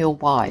finding your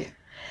why?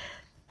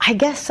 I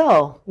guess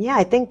so. Yeah,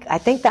 I think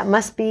that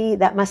must be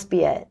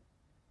it.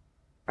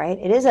 Right?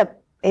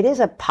 It is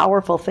a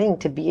powerful thing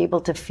to be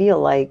able to feel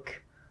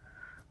like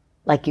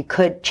you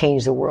could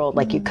change the world,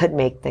 like you could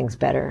make things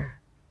better.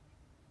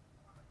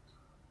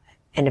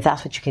 And if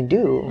that's what you can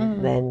do,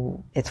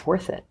 then it's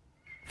worth it.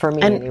 For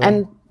me, anyway.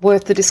 And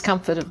worth the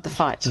discomfort of the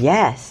fight.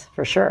 Yes,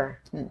 for sure.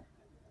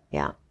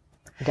 Yeah,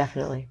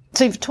 definitely.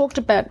 So you've talked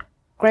about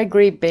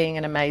Gregory being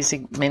an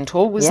amazing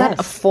mentor. Was that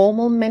a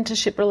formal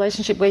mentorship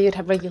relationship where you'd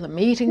have regular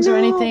meetings or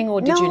anything?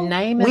 Or did you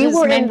name it as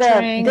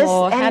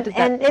mentoring? How did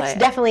that play it's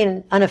definitely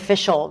an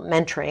unofficial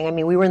mentoring. I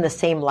mean, we were in the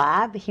same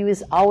lab. He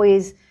was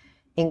always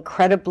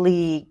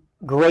incredibly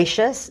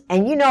gracious.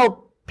 And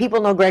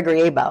people know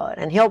Gregory Abel,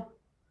 and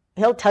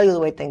he'll tell you the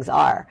way things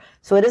are.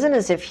 So it isn't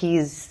as if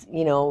he's,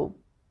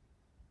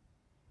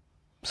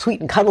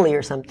 sweet and cuddly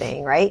or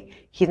something, right?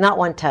 He's not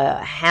one to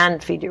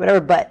hand feed you, whatever.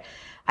 But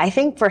I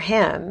think for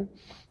him,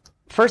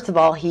 first of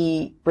all,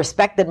 he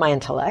respected my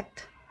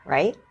intellect,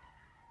 right?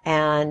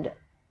 And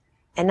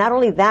not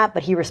only that,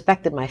 but he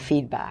respected my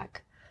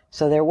feedback.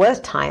 So there was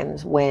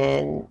times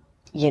when,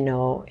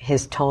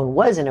 his tone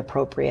was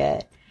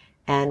inappropriate.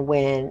 And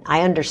when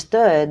I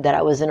understood that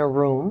I was in a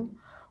room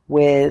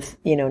with,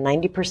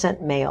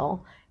 90%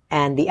 male,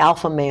 and the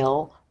alpha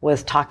male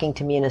was talking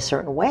to me in a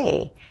certain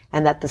way,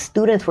 and that the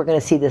students were going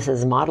to see this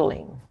as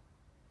modeling,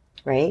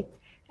 right?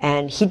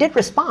 And he did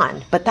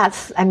respond, but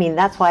that's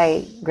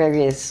why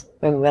Gregory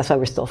that's why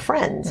we're still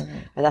friends, mm-hmm.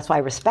 and that's why I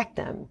respect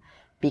him,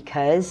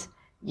 because,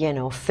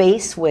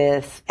 faced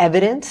with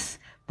evidence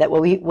that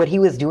what he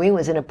was doing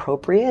was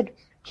inappropriate,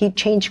 he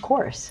changed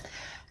course.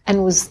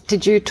 And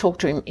did you talk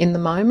to him in the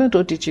moment,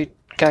 or did you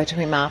go to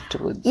him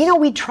afterwards?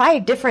 We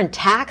tried different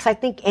tacks. I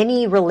think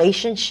any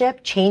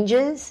relationship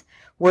changes,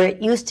 where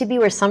it used to be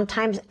where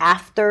sometimes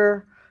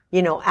after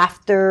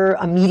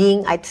a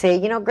meeting, I'd say,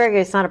 Gregory,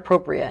 it's not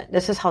appropriate.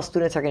 This is how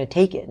students are going to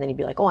take it. And then he'd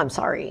be like, oh, I'm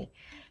sorry.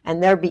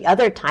 And there'd be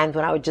other times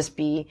when I would just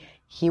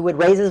he would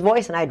raise his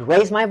voice and I'd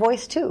raise my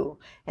voice too.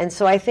 And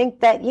so I think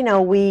that,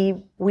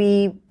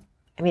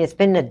 it's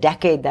been a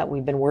decade that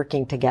we've been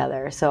working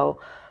together. So,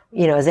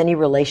 as any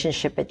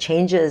relationship, it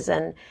changes.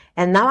 And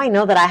now I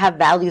know that I have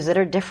values that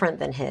are different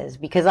than his,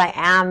 because I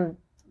am,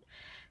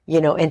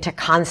 into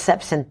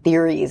concepts and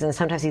theories. And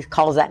sometimes he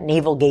calls that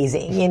navel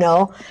gazing,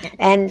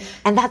 and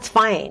that's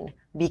fine,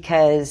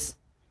 because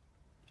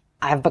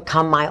I've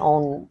become my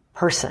own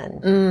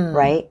person,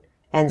 right?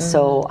 And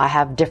so I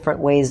have different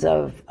ways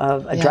of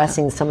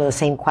addressing some of the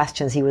same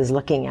questions he was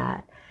looking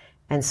at.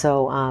 And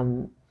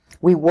so,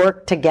 we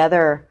work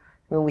together.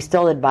 We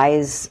still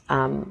advise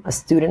a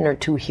student or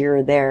two here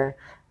or there,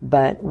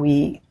 but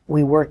we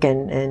work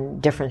in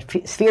different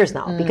spheres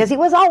now, because he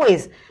was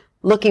always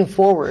looking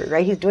forward,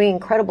 right? He's doing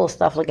incredible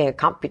stuff looking at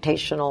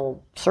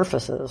computational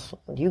surfaces.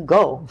 You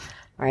go,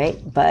 right?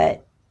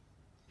 But,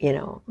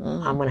 I'm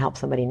going to help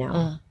somebody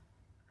now.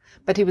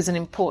 But he was an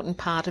important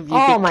part of you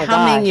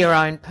becoming your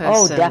own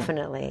person. Oh,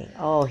 definitely.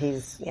 Oh,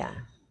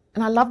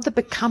 And I love the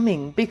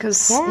becoming,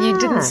 because you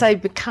didn't say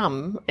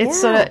become.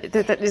 It's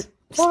that is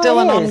still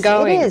an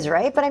ongoing. It is,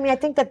 right? But I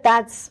think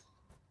that's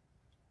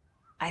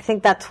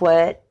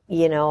what,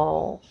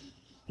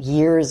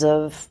 years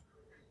of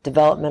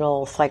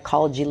developmental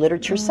psychology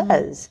literature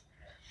says,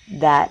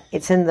 that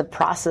it's in the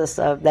process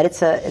of, that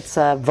it's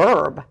a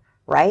verb,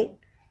 right?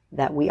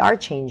 That we are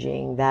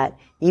changing, that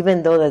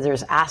even though that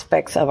there's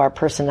aspects of our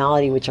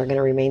personality which are going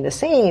to remain the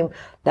same,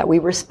 that we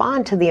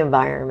respond to the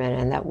environment,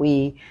 and that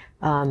we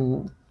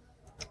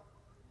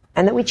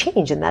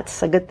change, and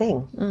that's a good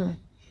thing.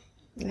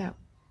 Yeah.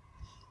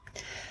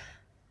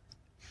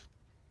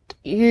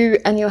 You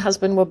and your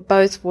husband were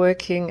both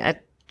working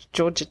at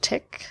Georgia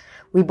Tech?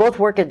 We both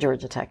work at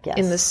Georgia Tech, yes.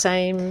 In the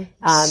same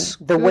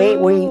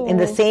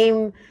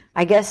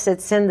I guess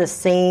it's in the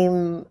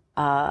same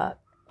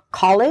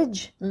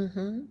college.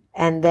 Mm-hmm.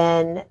 And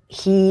then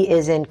he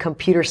is in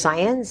computer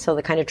science, so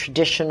the kind of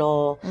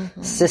traditional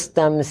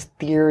systems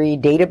theory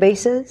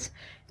databases.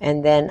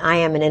 And then I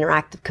am in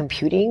interactive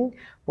computing,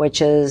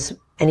 which is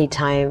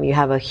anytime you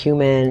have a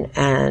human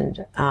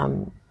and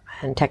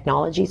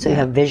technology. So you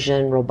have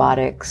vision,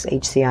 robotics,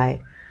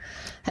 HCI.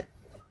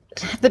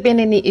 Have there been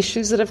any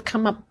issues that have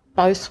come up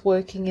both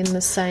working in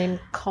the same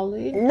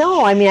college?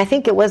 No, I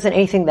think it wasn't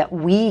anything that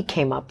we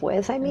came up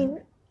with.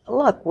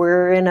 Look,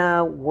 we're in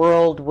a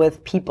world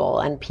with people,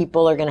 and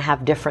people are going to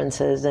have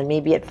differences. And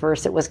maybe at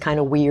first it was kind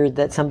of weird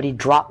that somebody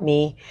dropped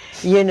me,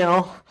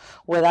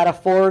 without a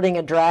forwarding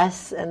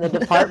address in the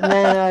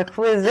department. Like,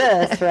 who is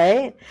this,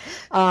 right?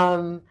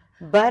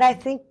 But I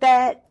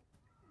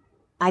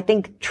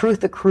think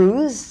truth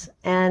accrues,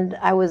 and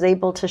I was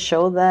able to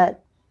show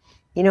that,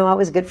 I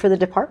was good for the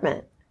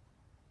department,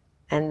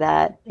 and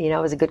that, I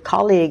was a good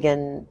colleague,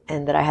 and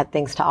that I had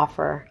things to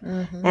offer.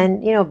 Mm-hmm.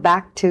 And,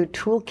 back to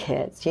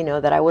toolkits,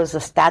 that I was a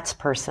stats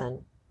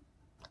person,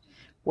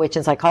 which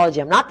in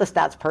psychology, I'm not the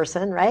stats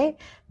person, right?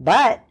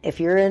 But if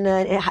you're in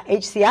an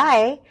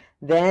HCI,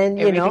 then,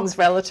 everything's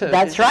relative.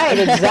 That's right,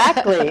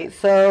 exactly.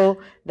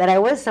 So that I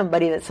was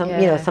somebody that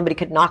somebody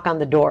could knock on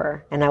the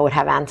door and I would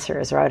have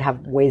answers, or I would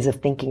have ways of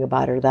thinking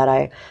about it, or that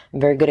I'm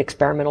very good at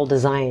experimental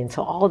design.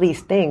 So all these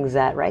things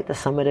that, right, the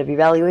summative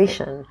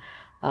evaluation,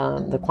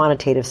 the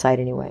quantitative side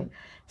anyway.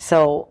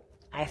 So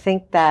I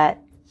think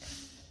that.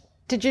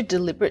 Did you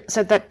deliberate?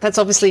 So that's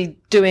obviously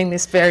doing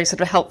this very sort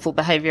of helpful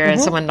behavior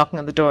and someone knocking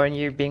on the door and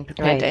you being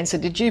prepared to answer.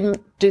 Did you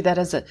do that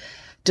as a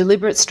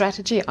deliberate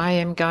strategy? I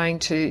am going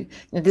to,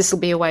 this will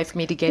be a way for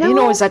me to get in,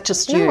 or is that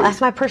just you? No,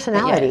 that's my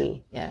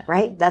personality,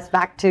 right? That's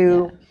back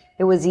to,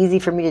 it was easy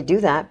for me to do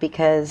that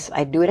because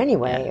I'd do it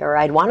anyway, or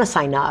I'd want to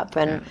sign up.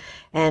 And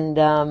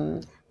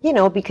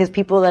because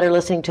people that are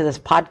listening to this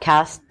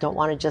podcast don't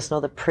want to just know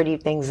the pretty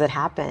things that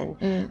happen.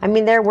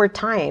 There were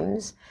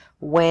times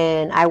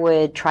when I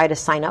would try to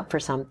sign up for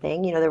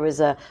something, there was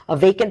a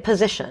vacant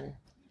position,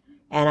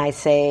 and I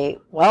say,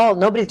 well,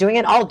 nobody's doing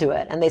it, I'll do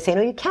it. And they say,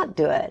 no, you can't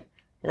do it.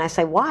 And I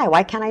say, why?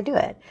 Why can't I do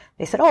it?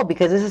 They said, oh,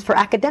 because this is for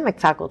academic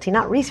faculty,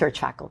 not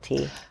research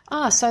faculty.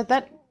 So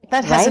that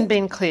That hasn't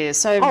been clear.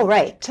 So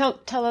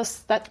tell us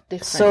that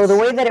difference. So the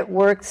way that it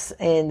works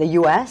in the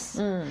U.S.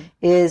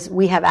 is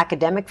we have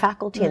academic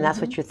faculty, and that's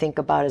what you think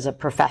about as a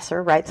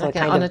professor, right? So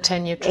kind on of a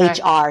tenure track.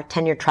 HR,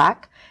 tenure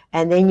track.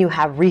 And then you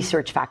have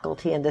research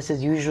faculty, and this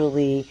is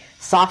usually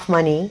soft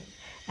money,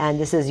 and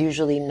this is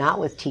usually not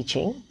with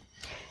teaching.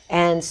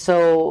 And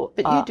so...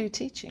 But you do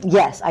teaching.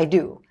 Yes, I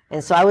do.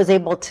 And so I was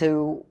able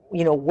to,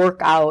 work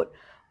out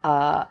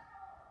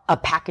a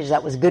package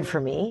that was good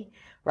for me,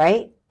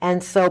 right?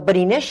 And so, but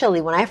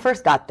initially when I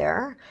first got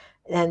there,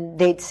 and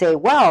they'd say,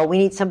 well, we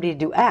need somebody to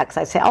do X.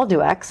 I'd say, I'll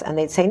do X. And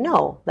they'd say,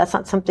 no, that's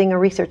not something a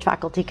research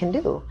faculty can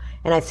do.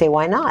 And I'd say,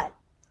 why not?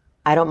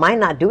 I don't mind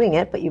not doing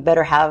it, but you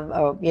better have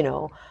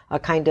a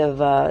kind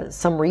of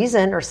some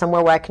reason or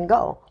somewhere where I can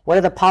go. What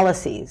are the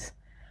policies?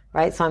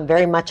 Right? So I'm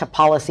very much a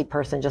policy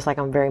person, just like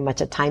I'm very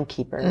much a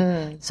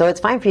timekeeper. So it's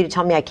fine for you to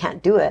tell me I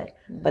can't do it,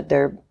 but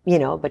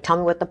but tell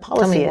me what the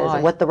policy is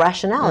and what the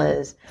rationale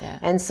is. Yeah.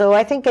 And so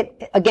I think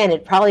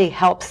it probably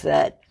helps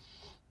that,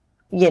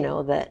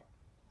 that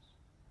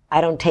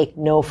I don't take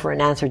no for an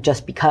answer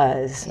just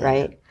because,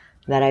 right?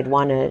 That I'd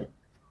want to,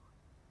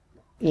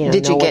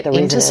 Did you get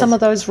into some of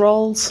those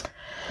roles?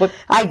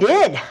 I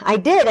did.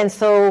 And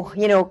so,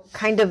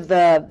 kind of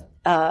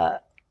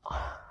the,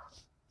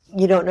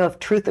 you don't know if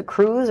truth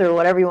accrues or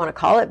whatever you want to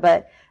call it,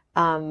 but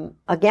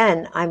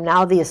again, I'm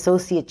now the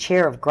associate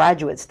chair of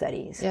graduate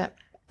studies. Yeah,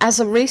 as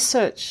a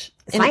research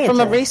from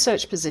a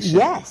research position.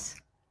 Yes,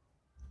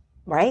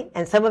 right.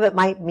 And some of it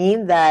might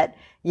mean that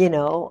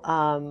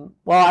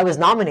I was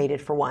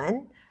nominated for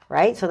one,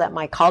 right, so that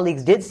my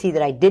colleagues did see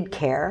that I did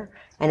care,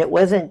 and it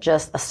wasn't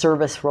just a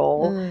service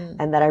role,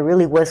 and that I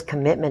really was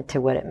commitment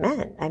to what it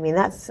meant. I mean,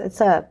 it's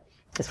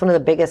one of the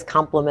biggest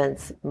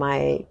compliments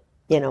my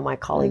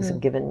colleagues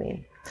have given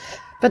me.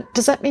 But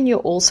does that mean you're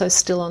also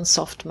still on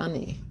soft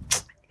money?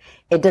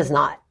 It does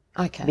not.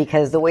 Okay.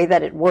 Because the way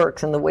that it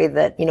works and the way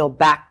that,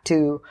 back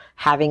to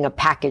having a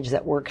package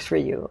that works for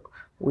you,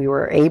 I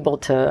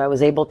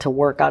was able to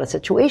work out a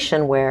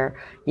situation where,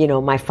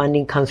 my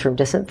funding comes from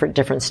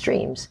different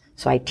streams.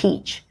 So I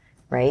teach,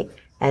 right?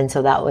 And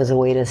so that was a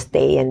way to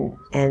stay and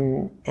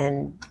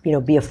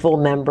be a full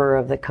member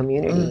of the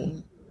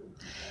community.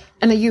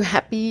 And are you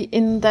happy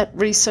in that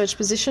research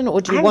position, or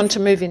do you want to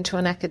move into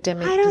an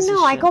academic position? I don't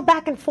know. I go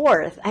back and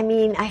forth. I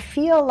mean, I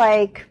feel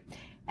like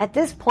at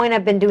this point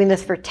I've been doing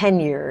this for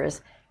 10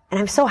 years, and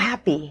I'm so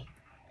happy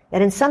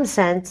that in some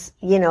sense,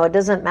 it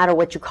doesn't matter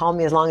what you call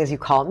me as long as you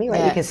call me,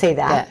 right? Yeah. You can say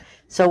that. Yeah.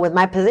 So with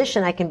my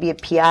position, I can be a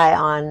PI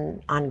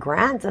on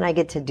grants, and I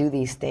get to do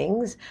these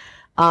things.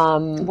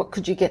 What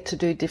could you get to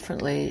do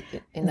differently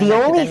in that The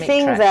only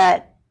thing track?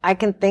 that I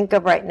can think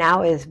of right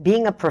now is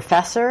being a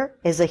professor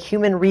is a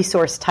human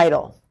resource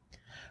title.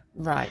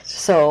 Right.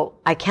 So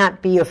I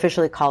can't be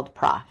officially called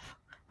prof.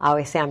 I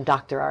always say I'm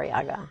Dr.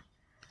 Arriaga.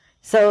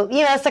 So,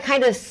 it's the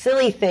kind of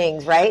silly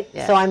things, right?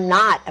 Yeah. So I'm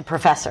not a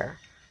professor,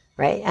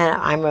 right? And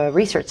I'm a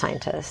research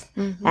scientist.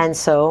 Mm-hmm. And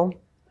so,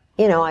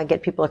 I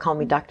get people to call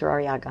me Dr.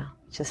 Arriaga,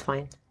 which is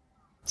fine.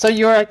 So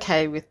you're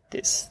okay with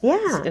this?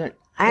 Yeah.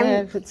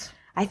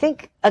 I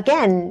think,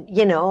 again,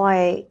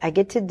 I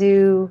get to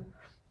do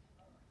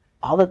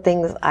all the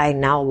things I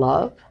now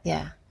love.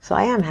 Yeah. So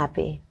I am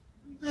happy.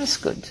 That's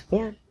good.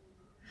 Yeah.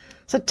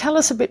 So tell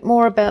us a bit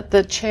more about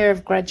the Chair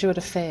of Graduate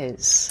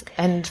Affairs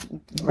and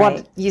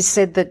what you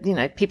said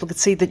that, people could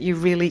see that you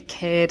really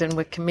cared and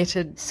were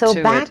committed to it. So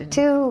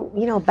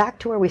back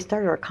to where we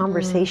started our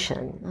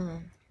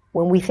conversation.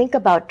 When we think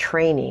about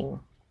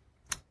training,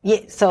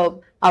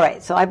 all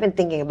right, so I've been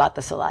thinking about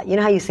this a lot. You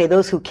know how you say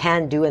those who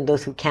can do and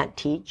those who can't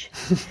teach?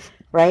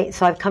 Right?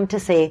 So I've come to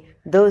say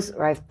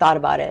I've thought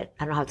about it.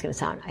 I don't know how it's going to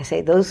sound. I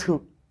say those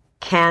who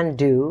can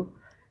do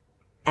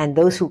and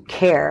those who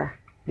care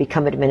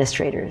become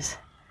administrators.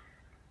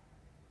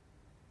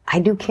 I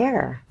do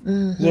care.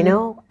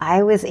 Mm-hmm.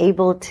 I was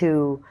able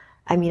to,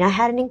 I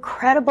had an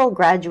incredible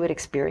graduate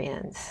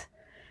experience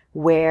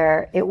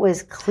where it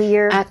was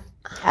clear at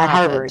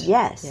Harvard,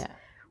 yes, yeah.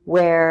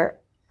 Where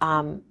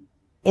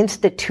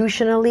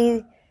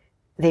institutionally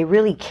they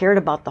really cared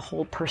about the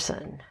whole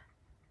person.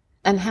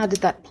 And how did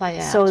that play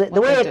out? So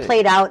the way it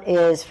played out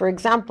is, for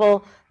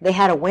example, we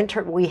had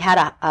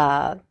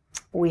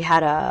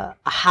a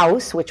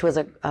house, which was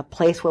a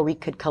place where we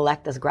could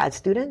collect as grad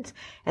students,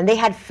 and they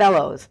had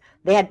fellows.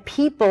 They had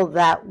people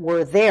that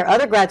were there,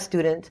 other grad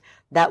students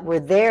that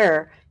were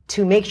there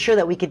to make sure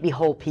that we could be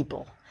whole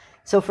people.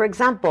 So, for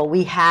example,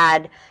 we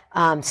had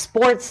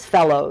sports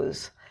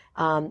fellows.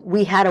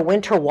 We had a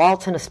winter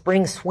waltz and a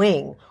spring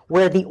swing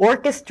where the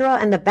orchestra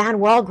and the band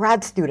were all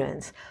grad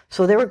students.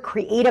 So there were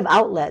creative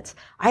outlets.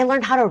 I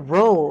learned how to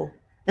row,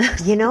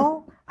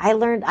 I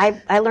learned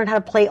how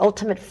to play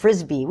ultimate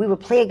frisbee. We would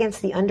play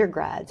against the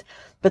undergrads.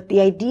 But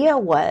the idea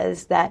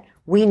was that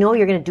we know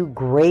you're going to do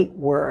great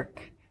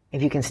work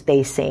if you can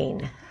stay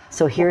sane.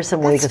 So here's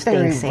some ways of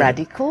staying sane.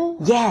 Radical?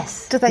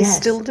 Yes. Do they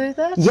still do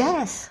that?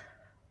 Yes.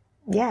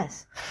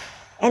 Yes.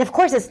 And of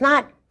course it's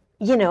not,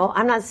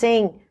 I'm not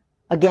saying,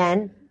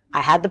 again, I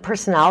had the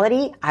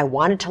personality. I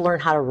wanted to learn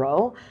how to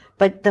row.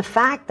 But the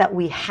fact that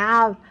we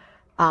have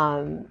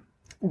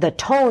the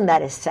tone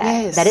that is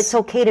set, that it's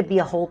okay to be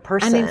a whole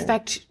person. And in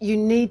fact, you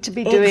need to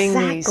be doing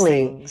these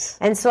things.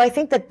 And so I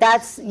think that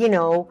that's,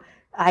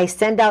 I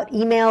send out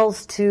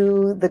emails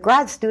to the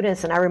grad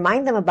students and I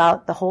remind them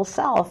about the whole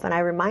self. And I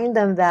remind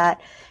them that,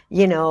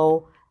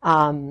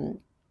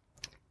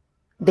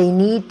 they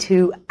need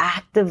to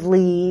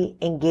actively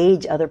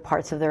engage other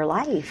parts of their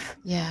life.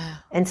 Yeah.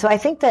 And so I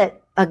think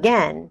that,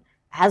 again,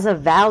 has a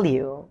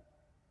value.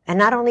 And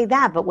not only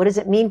that, but what does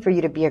it mean for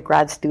you to be a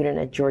grad student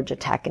at Georgia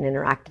Tech in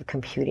interactive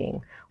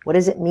computing? What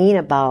does it mean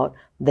about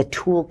the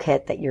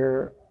toolkit that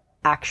you're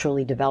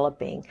actually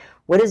developing?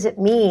 What does it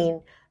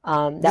mean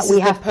that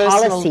we have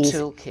policies?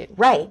 Toolkit.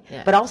 Right.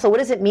 Yeah. But also, what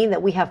does it mean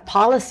that we have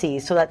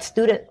policies so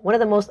that one of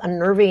the most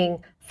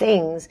unnerving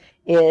things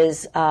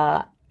is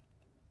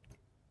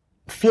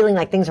feeling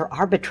like things are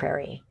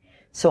arbitrary.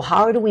 So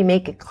how do we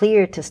make it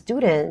clear to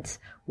students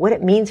what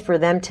it means for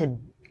them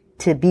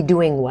to be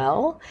doing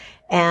well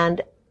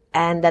and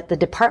that the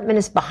department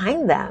is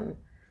behind them,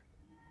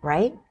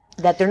 right?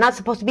 That they're not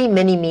supposed to be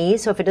mini-me,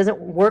 so if it doesn't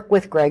work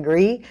with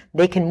Gregory,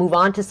 they can move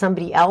on to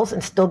somebody else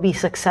and still be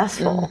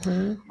successful.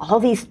 Mm-hmm. All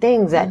these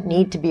things that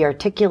need to be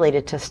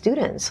articulated to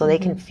students so they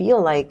can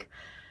feel like,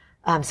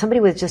 somebody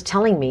was just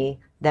telling me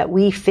that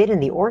we fit in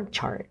the org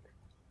chart,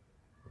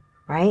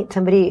 right?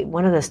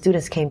 One of the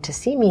students came to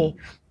see me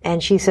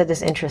and she said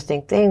this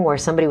interesting thing where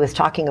somebody was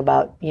talking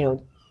about,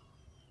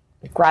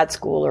 grad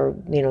school or,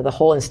 the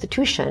whole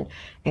institution,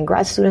 and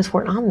grad students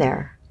weren't on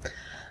there.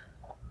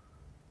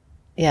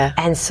 Yeah.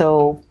 And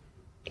so,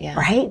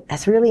 right?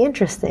 That's really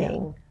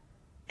interesting.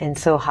 Yeah. And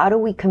so how do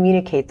we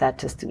communicate that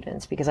to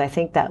students? Because I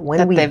think that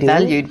when they're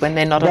valued when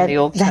they're not on the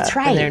org chart, that's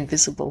right. When they're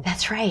invisible.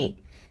 That's right.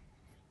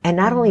 And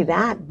not only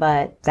that,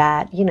 but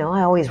that,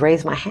 I always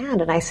raise my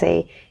hand and I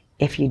say,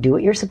 if you do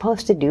what you're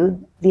supposed to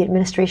do, the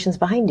administration's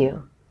behind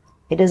you.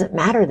 It doesn't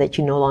matter that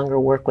you no longer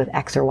work with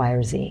X or Y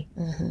or Z.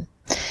 Mm-hmm.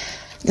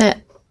 Now,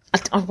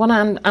 I want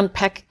to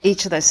unpack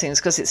each of those things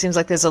because it seems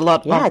like there's a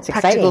lot of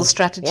practical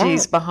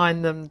strategies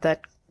behind them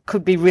that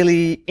could be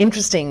really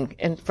interesting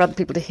and for other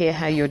people to hear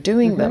how you're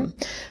doing them.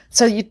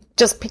 So you're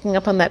just picking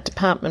up on that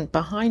department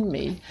behind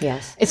me.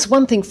 Yes. It's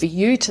one thing for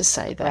you to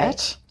say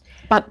that,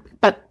 but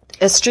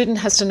a student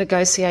has to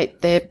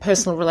negotiate their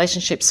personal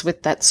relationships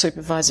with that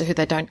supervisor who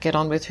they don't get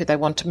on with, who they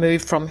want to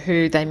move from,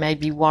 who they may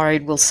be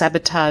worried will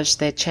sabotage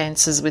their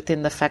chances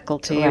within the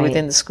faculty or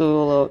within the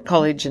school or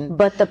college.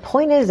 But the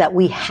point is that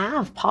we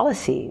have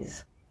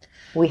policies.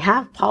 We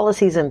have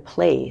policies in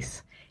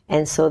place.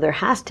 And so there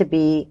has to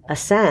be a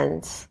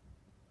sense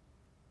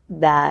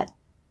that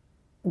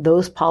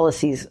those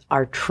policies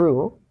are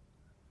true,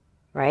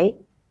 right?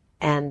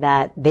 And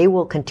that they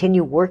will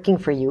continue working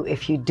for you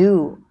if you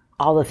do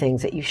all the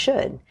things that you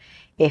should.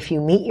 If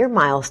you meet your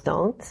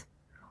milestones,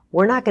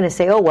 we're not going to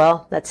say, oh,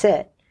 well, that's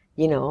it.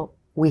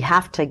 We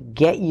have to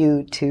get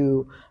you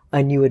to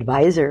a new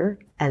advisor,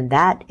 and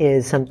that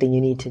is something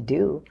you need to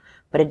do.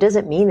 But it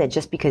doesn't mean that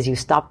just because you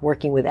stop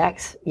working with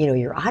X,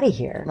 you're out of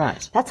here.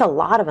 Right. That's a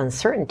lot of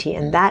uncertainty,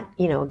 and that,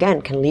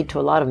 again, can lead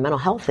to a lot of mental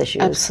health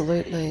issues.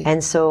 Absolutely.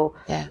 And so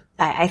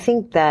I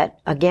think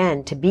that,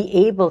 again, to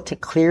be able to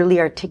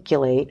clearly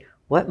articulate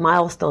what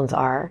milestones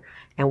are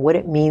and what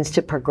it means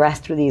to progress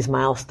through these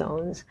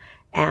milestones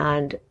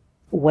and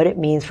what it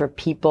means for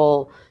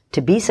people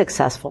to be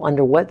successful,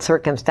 under what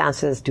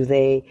circumstances do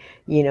they,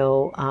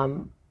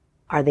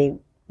 are they,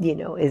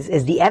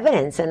 is the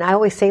evidence. And I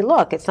always say,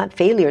 look, it's not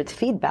failure, it's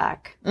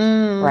feedback,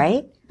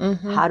 right?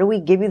 Mm-hmm. How do we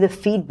give you the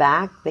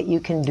feedback that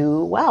you can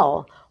do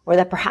well, or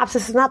that perhaps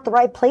this is not the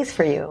right place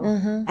for you?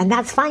 Mm-hmm. And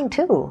that's fine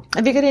too.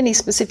 Have you got any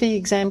specific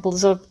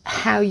examples of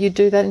how you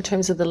do that in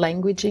terms of the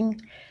languaging?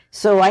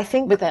 So I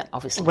think without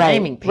obviously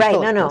naming people.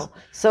 Right, no.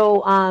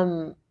 So,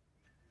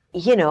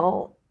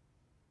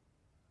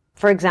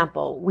 for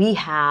example, we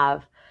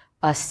have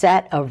a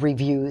set of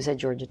reviews at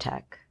Georgia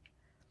Tech,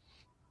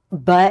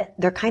 but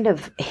they're kind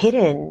of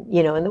hidden,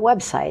 in the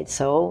website.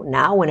 So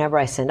now whenever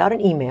I send out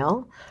an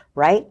email,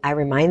 right, I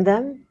remind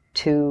them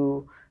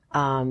to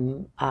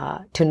know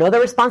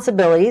their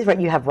responsibilities, right?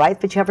 You have rights,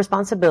 but you have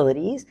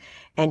responsibilities.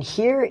 And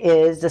here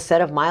is the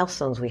set of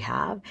milestones we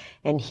have.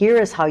 And here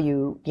is how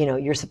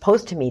you're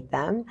supposed to meet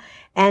them.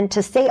 And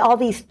to say all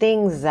these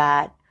things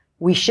that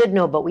we should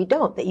know, but we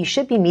don't, that you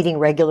should be meeting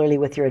regularly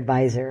with your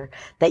advisor,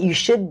 that you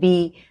should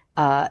be,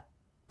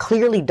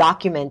 clearly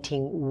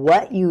documenting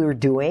what you're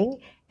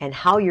doing and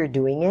how you're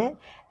doing it.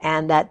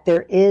 And that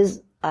there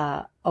is,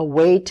 a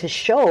way to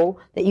show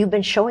that you've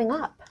been showing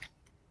up,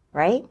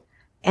 right?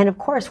 And of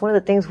course, one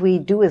of the things we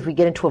do is we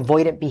get into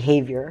avoidant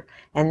behavior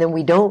and then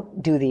we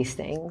don't do these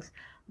things.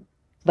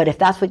 But if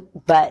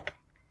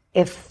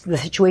the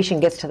situation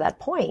gets to that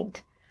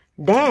point,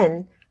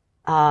 then,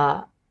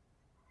 the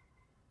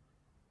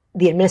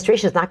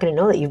administration is not going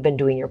to know that you've been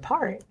doing your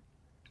part.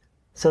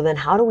 So then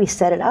how do we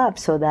set it up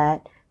so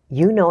that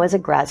as a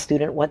grad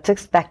student what's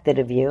expected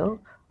of you?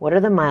 What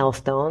are the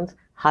milestones?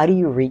 How do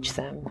you reach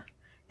them?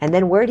 And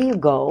then where do you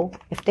go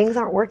if things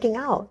aren't working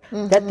out?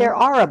 Mm-hmm. That there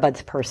are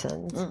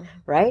ombudspersons,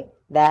 right?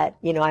 that,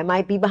 you know, I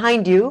might be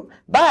behind you,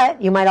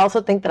 but you might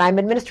also think that I'm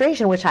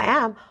administration, which I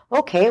am.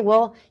 Okay,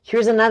 well,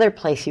 here's another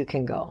place you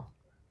can go.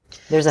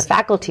 There's a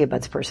faculty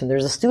ABUTS person.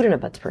 There's a student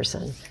ABUTS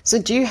person.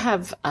 So do you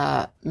have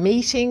a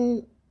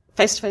meeting,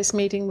 face-to-face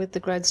meeting with the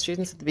grad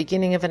students at the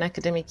beginning of an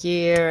academic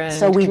year and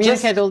so we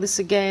communicate all this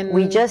again?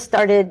 We just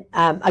started,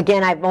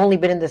 again, I've only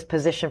been in this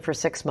position for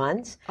 6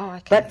 months. Oh,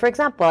 okay. But for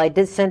example, I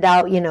did send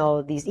out, you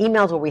know, these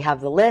emails where we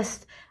have the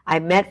list. I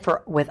met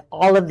with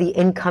all of the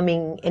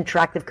incoming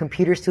interactive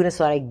computer students,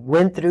 so I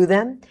went through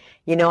them.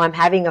 You know, I'm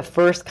having a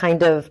first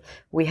kind of,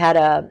 we had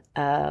a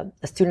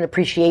student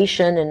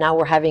appreciation, and now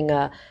we're having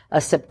a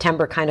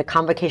September kind of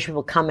convocation.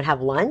 We'll come and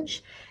have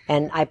lunch.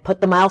 And I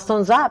put the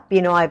milestones up,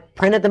 you know, I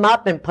printed them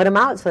up and put them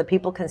out so that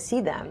people can see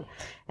them.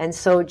 And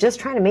so just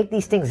trying to make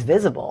these things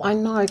visible. I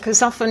know,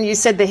 because often you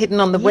said they're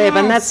hidden on the web,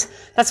 and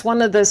that's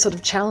one of the sort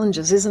of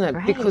challenges, isn't it?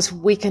 Right. Because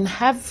we can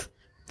have,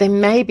 there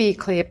may be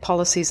clear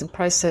policies and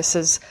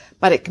processes,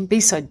 but it can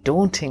be so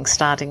daunting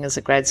starting as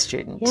a grad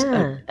student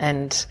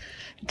and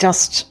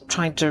just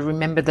trying to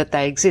remember that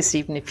they exist,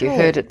 even if you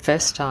heard it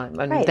first time,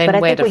 and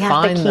then where to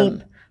find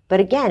them. But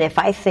again, if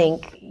I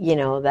think, you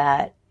know,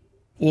 that,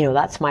 you know,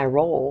 that's my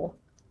role,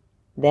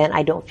 then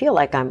I don't feel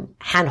like I'm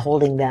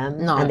hand-holding them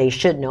and they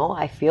should know.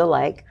 I feel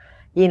like,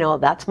 you know,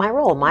 that's my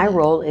role. My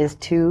role is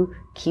to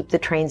keep the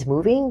trains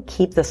moving,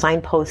 keep the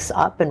signposts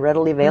up and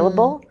readily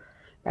available,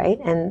 right?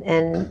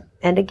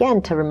 And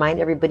again, to remind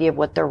everybody of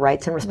what their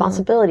rights and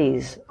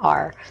responsibilities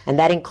are. And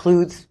that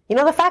includes, you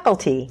know, the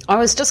faculty. That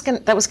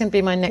was going to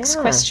be my next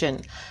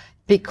question.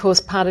 Because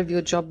part of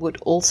your job would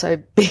also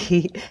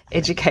be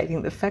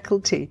educating the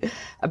faculty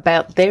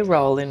about their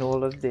role in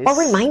all of this. Or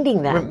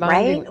reminding them,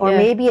 right? Or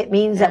maybe it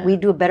means that we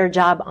do a better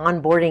job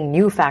onboarding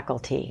new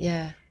faculty.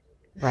 Yeah.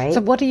 Right?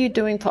 So what are you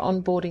doing for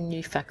onboarding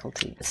new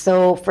faculty?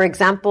 So, for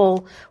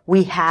example,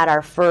 we had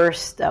our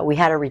first, we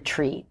had a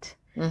retreat.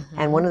 Mm-hmm.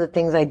 And one of the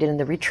things I did in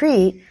the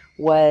retreat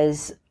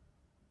was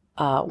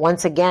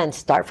once again,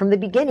 start from the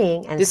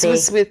beginning and this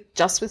was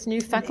just with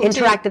new faculty?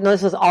 Interactive. No,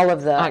 this was all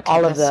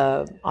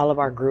of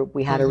our group.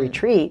 We had a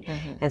retreat.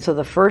 Mm-hmm. And so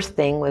the first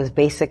thing was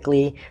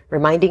basically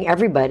reminding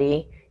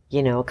everybody,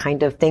 you know,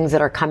 kind of things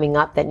that are coming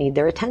up that need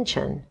their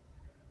attention.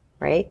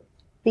 Right?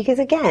 Because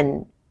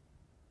again,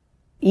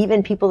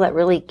 even people that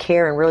really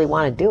care and really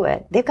want to do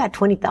it, they've got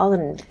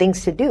 20,000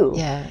 things to do.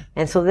 Yeah.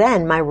 And so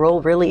then my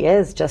role really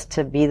is just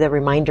to be the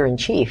reminder in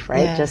chief,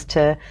 right?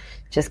 Yeah.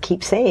 Just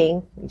keep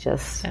saying,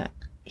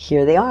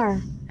 here they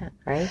are,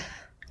 right?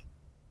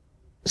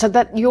 So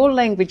that your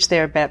language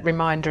there about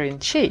reminder in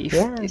chief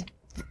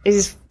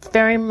is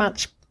very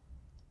much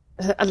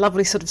a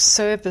lovely sort of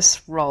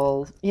service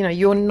role. You know,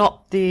 you're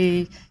not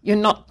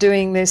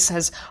doing this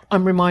as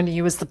I'm reminding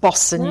you as the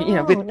boss and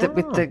with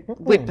the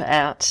whip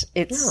out.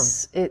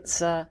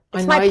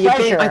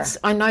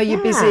 I know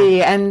you're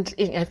busy, and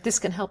if this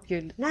can help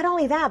you. Not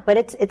only that, but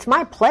it's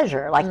my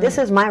pleasure. Like this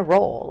is my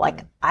role.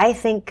 Like I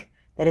think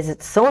that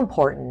it's so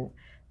important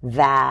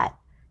that,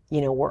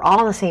 you know, we're all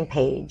on the same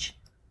page,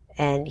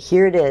 and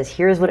here it is.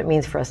 Here's what it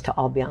means for us to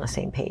all be on the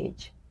same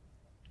page.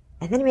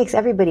 And then it makes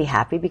everybody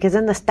happy, because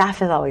then the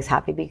staff is always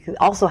happy,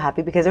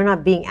 because they're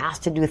not being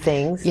asked to do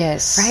things.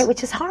 Yes. Right?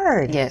 Which is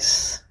hard.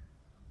 Yes.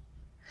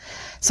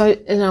 So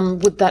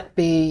would that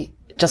be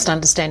just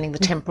understanding the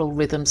temporal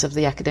rhythms of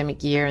the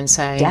academic year and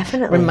saying,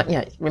 definitely,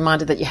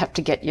 reminder that you have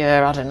to get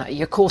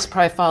your course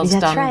profiles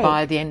done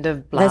by the end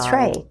of blah. That's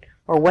right.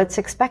 Or what's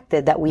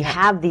expected, that we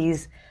have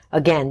these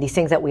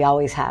things that we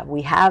always have.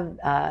 We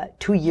have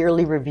 2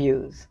 yearly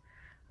reviews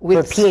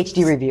for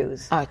PhD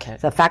reviews. Okay.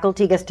 So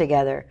faculty gets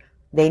together.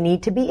 They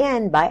need to be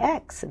in by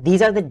X.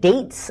 These are the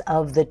dates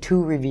of the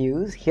 2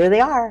 reviews. Here they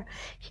are.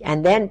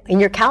 And then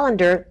in your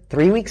calendar,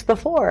 3 weeks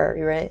before,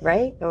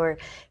 right? Or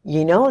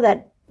you know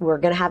that we're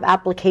going to have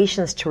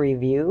applications to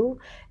review,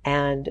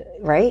 and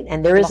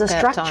there is a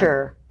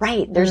structure.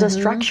 Right. There's a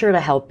structure to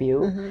help you.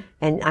 Mm-hmm.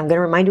 And I'm going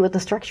to remind you what the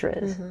structure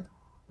is. Mm-hmm.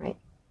 Right.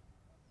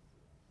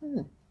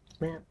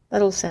 Yeah.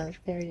 That all sounds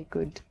very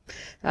good.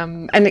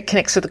 And it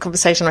connects with the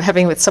conversation I'm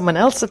having with someone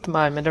else at the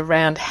moment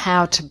around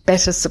how to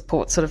better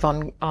support sort of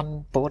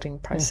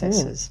onboarding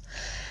processes.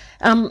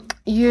 Mm-hmm.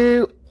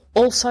 You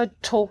also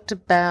talked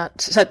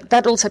about, so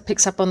that also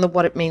picks up on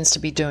what it means to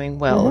be doing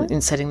well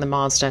in setting the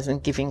milestones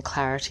and giving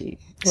clarity.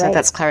 So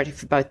that's clarity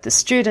for both the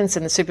students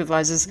and the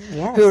supervisors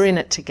who are in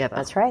it together.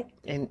 That's right.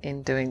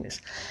 In doing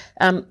this.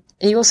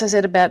 You also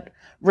said about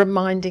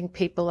reminding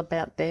people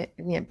about their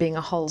being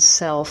a whole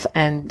self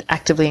and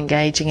actively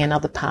engaging in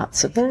other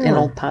parts of in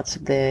all parts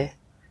of their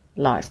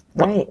life.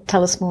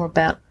 Tell us more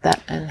about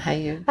that and how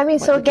you. I mean,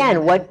 so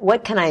again,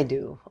 what can I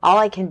do? All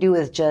I can do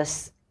is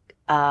just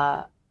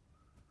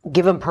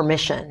give them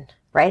permission,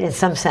 right? In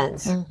some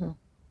sense,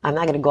 I'm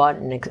not going to go out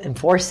and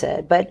enforce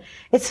it. But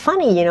it's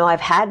funny, you know. I've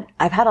had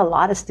a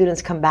lot of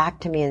students come back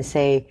to me and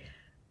say,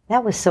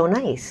 "That was so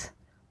nice."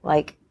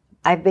 Like,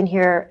 I've been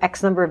here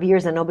X number of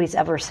years and nobody's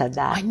ever said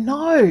that. I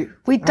know.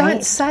 We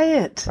don't say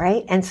it.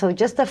 Right? And so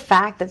just the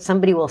fact that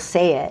somebody will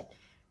say it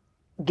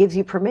gives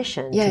you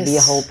permission to be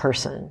a whole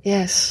person.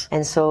 Yes.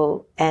 And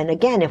so, and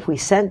again, if we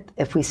set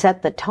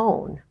the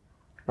tone,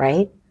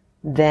 right?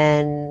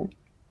 Then,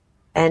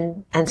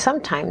 and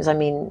sometimes, I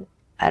mean,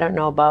 I don't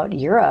know about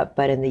Europe,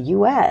 but in the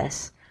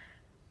U.S.,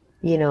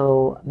 you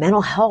know,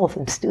 mental health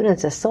in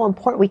students is so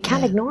important. We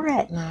can't ignore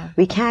it. No.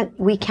 We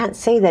can't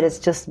say that it's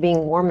just being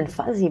warm and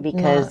fuzzy,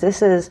 because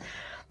this is,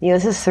 you know,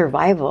 this is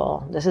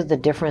survival. This is the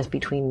difference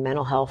between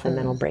mental health and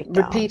mental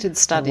breakdown. Repeated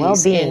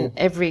studies in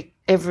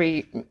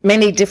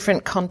many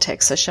different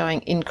contexts are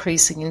showing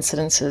increasing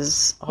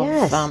incidences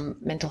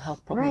of mental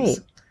health problems. Right.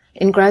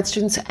 In grad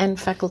students and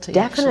faculty.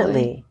 Definitely.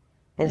 Actually.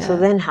 And so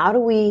then how do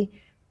we,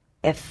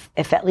 if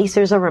at least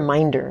there's a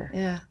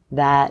reminder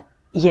that,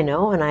 you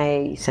know, and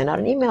I sent out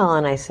an email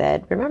and I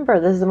said, remember,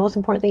 this is the most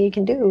important thing you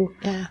can do,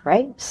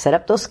 right? Set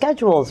up those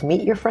schedules,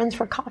 meet your friends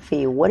for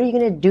coffee. What are you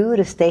going to do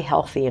to stay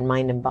healthy in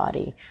mind and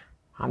body?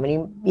 How many,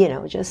 you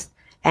know, just,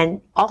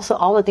 and also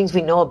all the things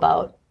we know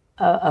about,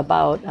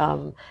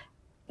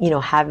 you know,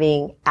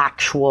 having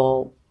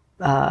actual,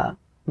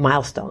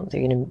 milestones.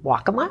 You're going to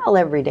walk a mile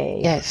every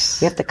day.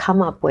 Yes. You have to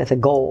come up with a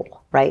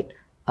goal, right?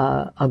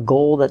 A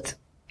goal that's,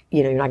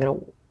 you know, you're not going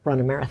to run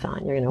a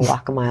marathon. You're going to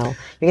walk a mile.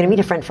 You're going to meet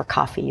a friend for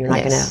coffee. You're not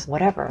going to,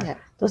 whatever. Yeah.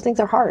 Those things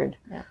are hard.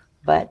 Yeah.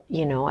 But,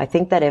 you know, I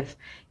think that if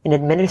an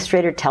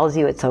administrator tells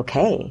you it's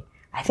okay,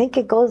 I think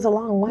it goes a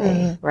long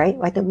way, right?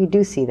 I think we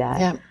do see that.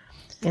 Yeah.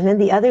 And then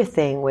the other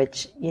thing,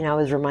 which, you know, I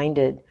was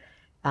reminded,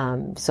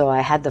 so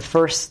I had the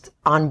first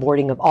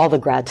onboarding of all the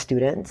grad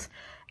students.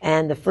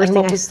 And the first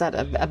thing was that,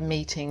 a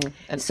meeting?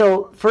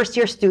 So first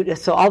year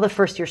students, so all the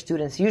first year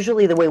students,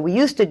 usually the way we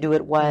used to do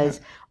it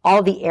was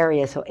all the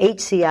areas. So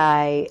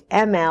HCI,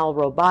 ML,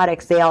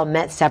 robotics, they all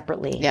met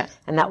separately. Yeah.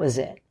 And that was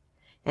it.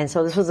 And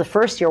so this was the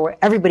first year where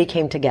everybody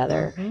came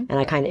together, and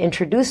I kind of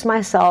introduced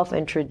myself,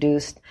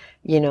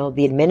 you know,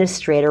 the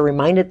administrator,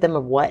 reminded them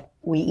of what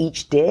we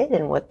each did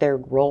and what their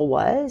role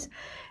was.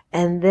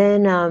 And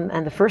then,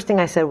 and the first thing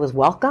I said was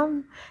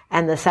welcome.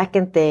 And the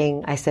second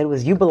thing I said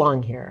was, you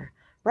belong here.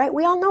 Right?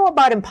 We all know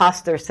about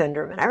imposter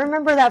syndrome. And I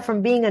remember that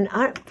from being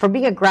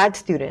a grad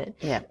student.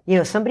 Yeah. You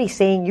know, somebody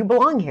saying, you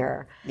belong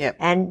here. Yeah.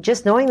 And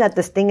just knowing that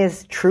this thing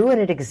is true and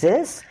it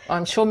exists.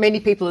 I'm sure many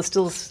people are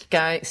still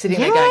sitting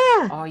there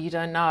going, oh, you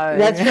don't know.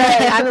 That's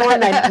right. I'm the one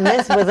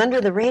that was under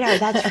the radar.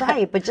 That's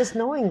right. But just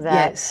knowing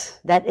that,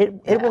 that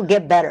it will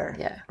get better.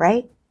 Yeah.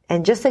 Right?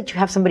 And just that you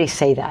have somebody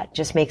say that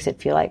just makes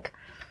it feel like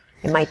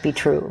it might be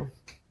true.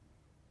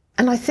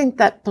 And I think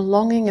that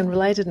belonging and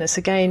relatedness,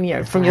 again, you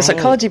know, from your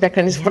psychology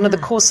background, is one of the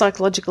core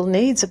psychological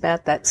needs,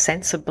 about that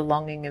sense of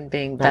belonging and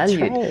being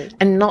valued,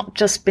 and not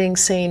just being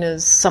seen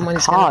as someone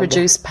who's going to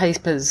produce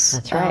papers.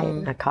 That's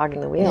right. A cog in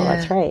the wheel. Yeah.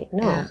 That's right.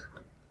 No. Yeah.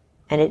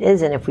 And it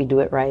isn't if we do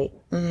it right.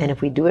 And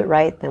if we do it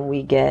right, then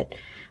we get,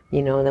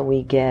 you know,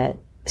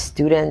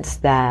 students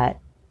that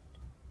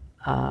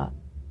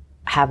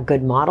have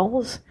good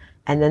models,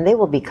 and then they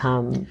will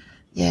become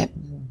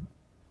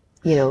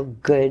you know,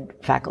 good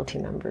faculty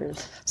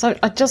members. So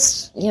I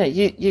just, you know,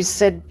 you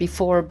said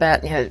before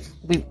about, you know,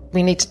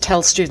 we need to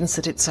tell students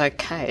that it's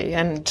okay.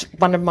 And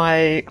one of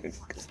my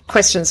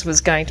questions was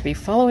going to be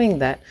following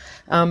that,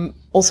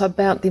 also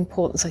about the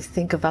importance, I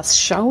think, of us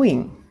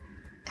showing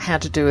how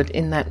to do it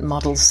in that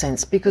model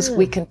sense, because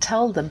we can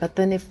tell them, but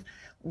then if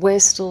we're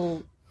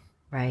still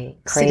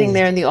sitting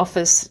there in the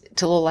office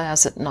till all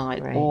hours at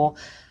night, or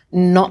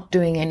not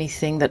doing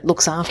anything that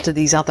looks after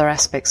these other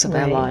aspects of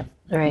our life,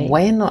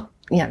 we're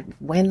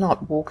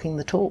not walking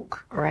the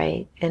talk.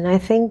 Right. And I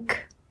think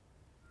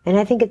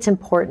it's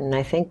important.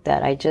 I think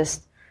that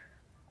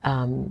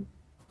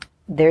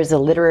there's a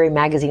literary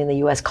magazine in the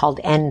U.S. called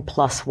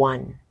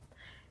N+1.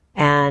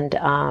 And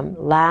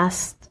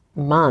last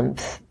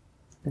month,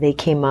 they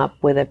came up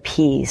with a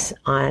piece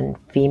on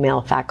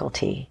female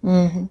faculty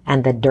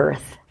and the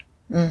dearth.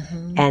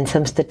 And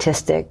some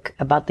statistic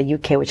about the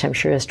UK, which I'm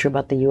sure is true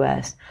about the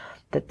US,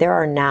 that there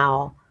are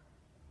now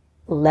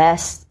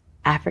less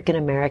African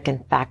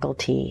American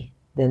faculty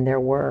than there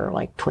were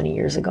like 20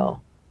 years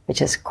ago,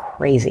 which is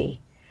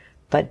crazy.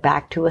 But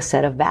back to a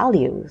set of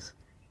values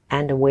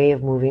and a way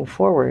of moving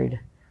forward.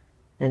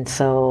 And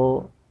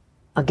so,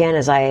 again,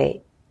 as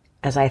I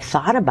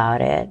thought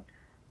about it,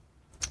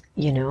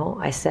 you know,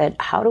 I said,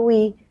 how do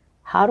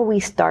we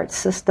start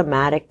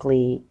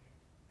systematically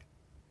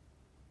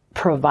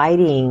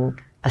providing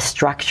a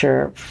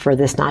structure for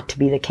this not to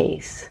be the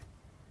case,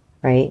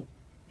 right?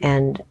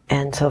 And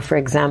so, for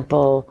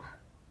example,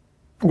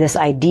 this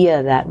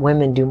idea that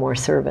women do more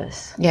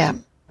service. Yeah.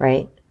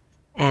 Right?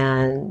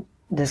 And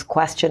this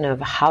question of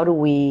how do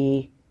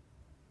we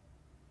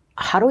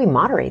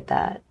moderate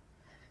that,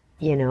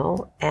 you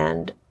know?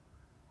 And,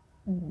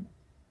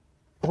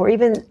 or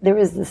even there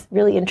was this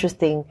really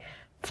interesting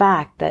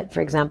fact that,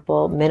 for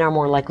example, men are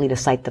more likely to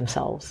cite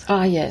themselves.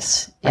 Ah,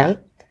 yes. Right?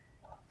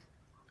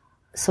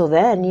 So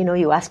then, you know,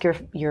 you ask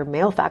your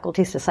male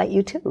faculties to cite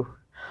you too.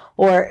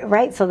 Or,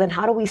 right? So then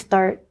how do we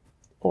start,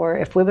 or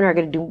if women are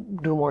going to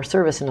do more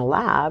service in a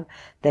lab,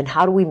 then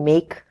how do we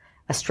make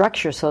a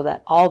structure so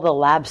that all the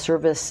lab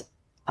service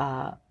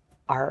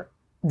are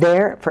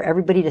there for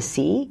everybody to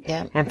see,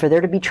 and for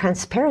there to be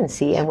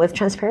transparency, and with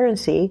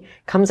transparency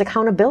comes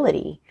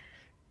accountability.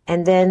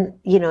 And then,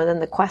 then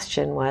the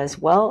question was,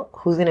 well,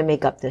 who's going to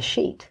make up this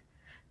sheet?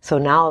 So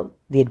now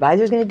the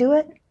advisor's going to do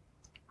it?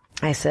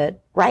 I said,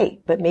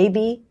 right, but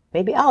maybe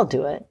I'll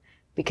do it,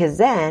 because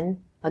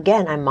then,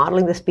 again, I'm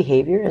modeling this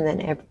behavior, and then,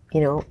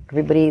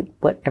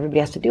 what everybody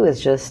has to do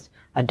is just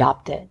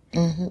adopt it.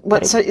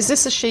 Mm-hmm. So is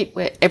this a sheet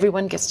where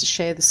everyone gets to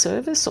share the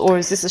service, or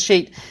is this a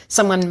sheet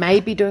someone may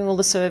be doing all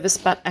the service,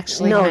 but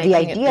actually no, making the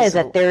idea it is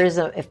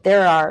that if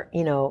there are,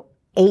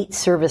 8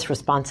 service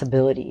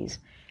responsibilities,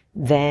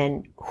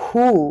 then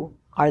who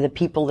are the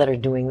people that are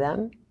doing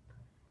them?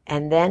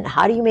 And then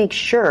how do you make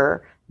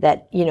sure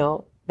that,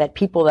 that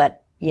people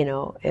that,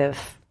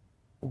 if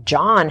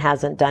John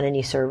hasn't done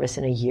any service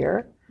in a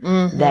year,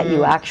 that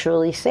you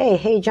actually say,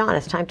 hey, John,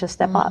 it's time to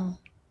step up.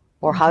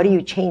 Or how do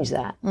you change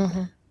that?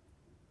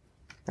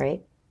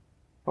 Right?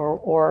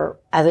 Or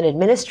as an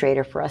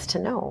administrator, for us to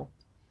know.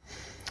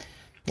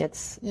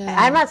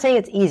 I'm not saying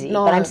it's easy,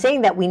 but I'm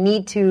saying that we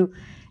need to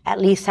at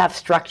least have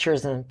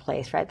structures in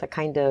place, right? The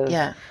kind of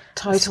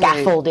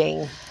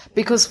scaffolding.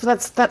 Because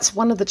that's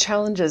one of the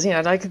challenges,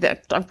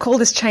 I've called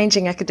this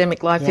changing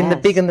academic life in the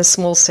big and the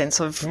small sense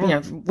of,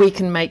 we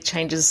can make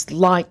changes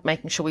like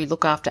making sure we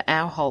look after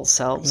our whole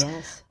selves.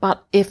 Yes.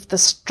 But if the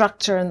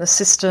structure and the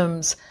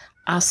systems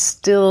are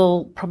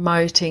still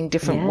promoting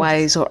different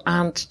ways or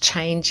aren't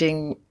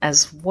changing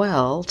as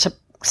well to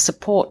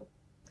support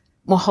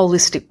more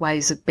holistic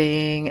ways of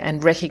being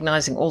and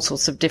recognizing all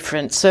sorts of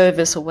different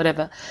service or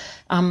whatever,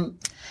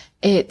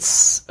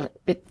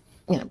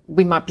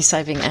 we might be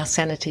saving our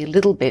sanity a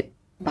little bit,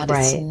 but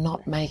it's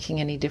not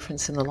making any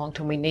difference in the long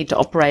term. We need to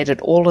operate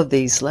at all of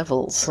these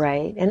levels.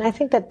 Right. And I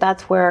think that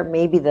that's where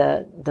maybe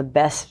the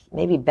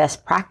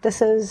best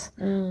practices,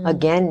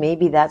 again,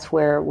 maybe that's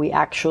where we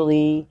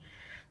actually,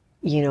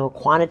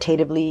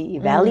 quantitatively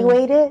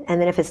evaluate it. And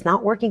then if it's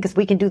not working, because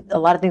we can do a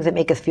lot of things that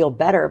make us feel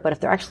better, but if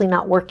they're actually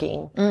not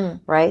working,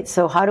 right?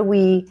 So how do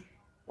we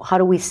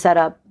set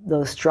up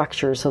those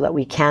structures so that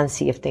we can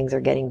see if things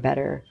are getting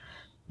better?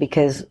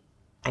 Because,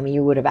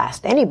 you would have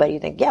asked anybody, you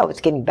think, yeah, it's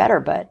getting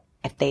better, but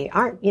if they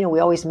aren't, we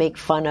always make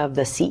fun of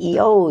the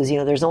CEOs,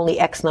 there's only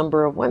X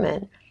number of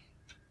women.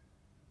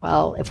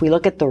 Well, if we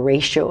look at the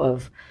ratio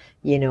of,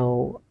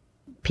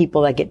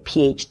 people that get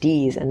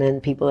PhDs and then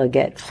people that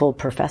get full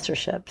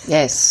professorships.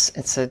 Yes,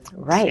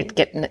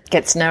 it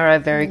gets narrow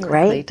very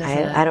quickly, doesn't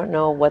it? I don't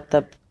know what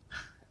the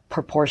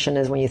proportion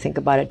is when you think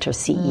about it to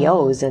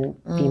CEOs and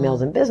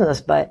females in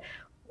business, but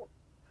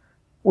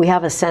we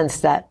have a sense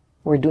that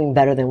we're doing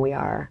better than we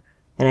are.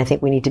 And I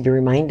think we need to be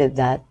reminded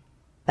that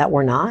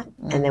we're not.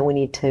 And then we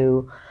need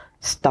to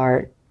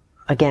start,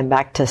 again,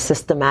 back to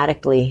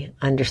systematically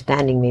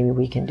understanding maybe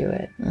we can do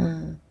it.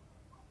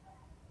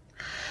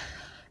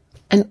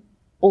 And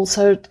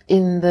also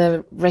in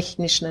the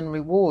recognition and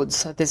rewards.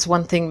 So there's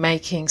one thing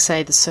making,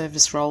 say, the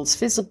service roles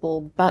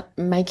visible, but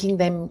making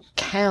them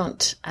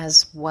count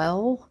as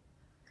well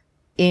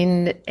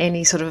in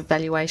any sort of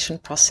evaluation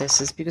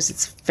processes, because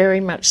it's very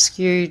much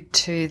skewed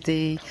to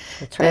the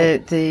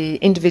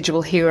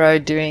individual hero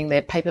doing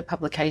their paper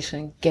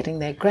publication, getting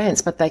their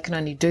grants, but they can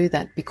only do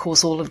that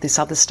because all of this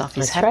other stuff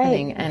is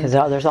happening. Right. And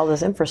because there's all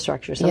this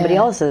infrastructure. Somebody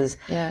else is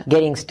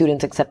getting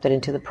students accepted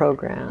into the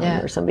program,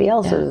 or somebody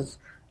else is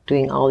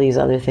doing all these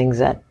other things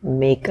that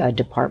make a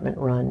department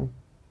run.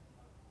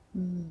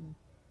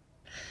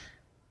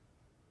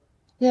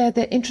 Yeah,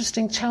 they're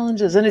interesting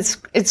challenges, and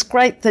it's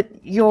great that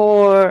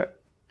you're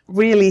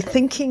really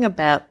thinking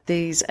about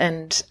these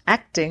and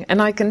acting,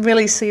 and I can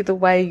really see the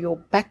way your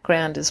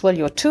background as well,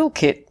 your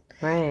toolkit,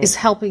 is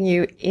helping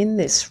you in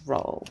this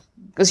role,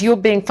 because you're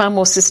being far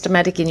more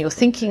systematic in your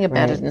thinking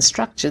about it and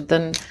structured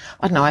than,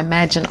 I don't know, I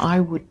imagine I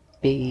would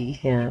be,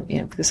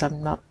 because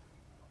I'm not.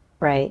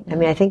 Right.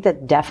 I think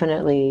that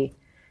definitely,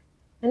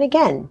 and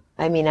again,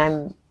 I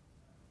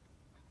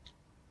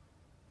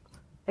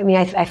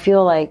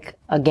feel like,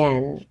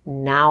 again,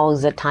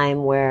 now's the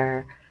time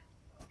where,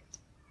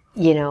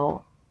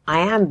 I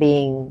am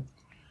being,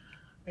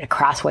 in a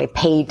crass way,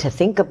 paid to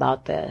think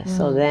about this.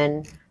 So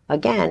then,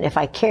 again, if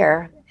I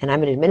care and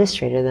I'm an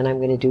administrator, then I'm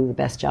going to do the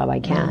best job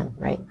I can,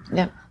 right?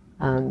 Yeah.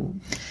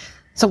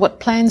 So what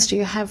plans do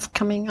you have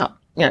coming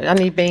up?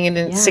 Only being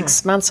in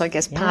 6 months, I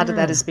guess part of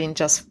that has been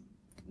just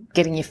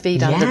getting your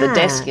feet under the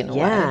desk in a way.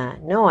 Yeah,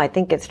 no, I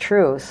think it's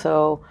true.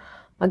 So,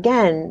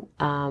 again,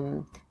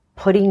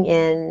 putting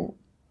in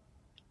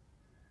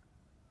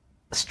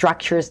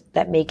structures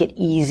that make it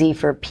easy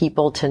for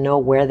people to know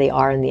where they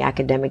are in the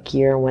academic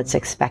year and what's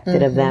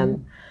expected of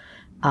them.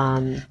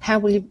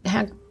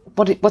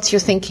 What's your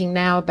thinking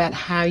now about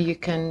how you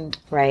can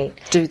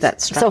do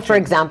that structure? So, for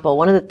example,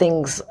 one of the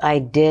things I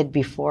did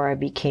before I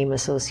became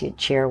associate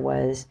chair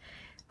was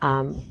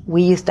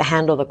we used to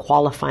handle the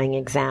qualifying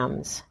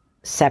exams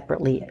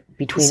separately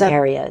between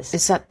areas.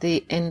 Is that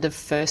the end of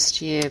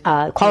first year?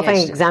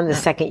 Qualifying exam the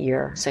second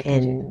year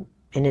in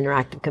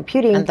interactive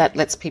computing. And that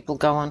lets people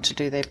go on to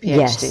do their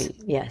PhD.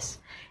 Yes.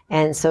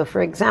 And so,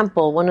 for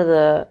example, one of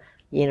the,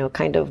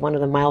 one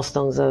of the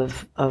milestones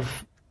of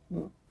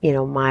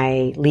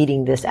my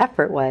leading this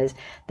effort was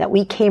that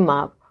we came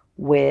up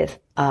with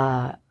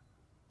a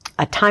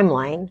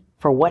timeline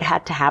for what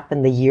had to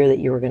happen the year that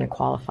you were going to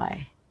qualify,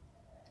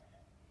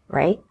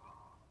 right?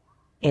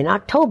 In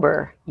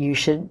October, you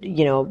should,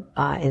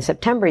 in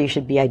September, you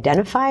should be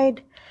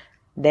identified.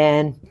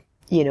 Then,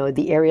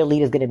 the area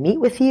lead is going to meet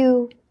with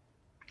you.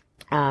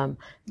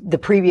 The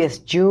previous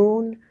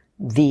June,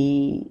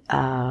 the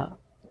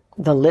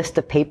list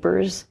of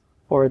papers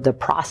or the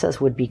process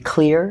would be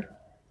clear.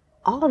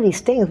 All of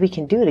these things we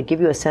can do to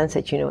give you a sense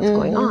that you know what's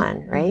going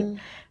on, right?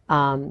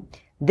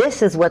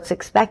 This is what's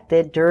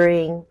expected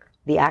during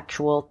the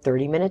actual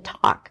 30-minute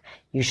talk.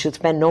 You should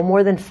spend no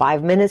more than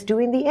 5 minutes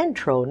doing the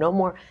intro, no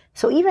more.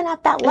 So even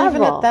at that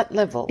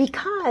level.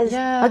 Because,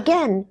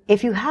 again,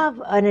 if you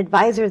have an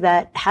advisor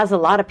that has a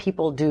lot of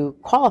people do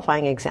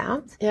qualifying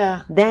exams,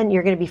 then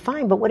you're going to be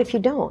fine. But what if you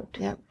don't?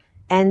 Yeah.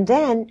 And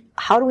then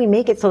how do we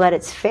make it so that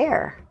it's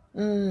fair?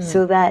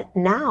 So that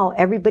now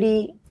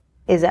everybody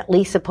is at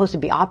least supposed to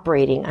be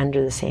operating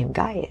under the same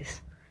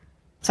guise.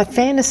 So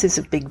fairness is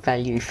a big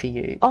value for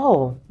you.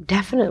 Oh,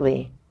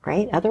 definitely,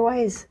 right?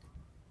 Otherwise,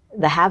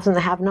 the haves and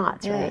the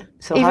have-nots, right?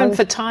 So even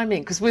for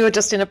timing, because we were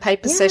just in a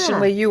paper session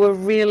where you were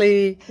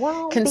really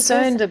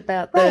concerned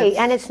about the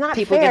and it's not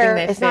people fair.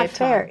 getting their fair time.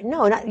 Fair.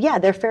 No,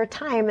 their fair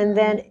time. And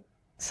then,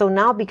 so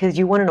now because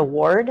you won an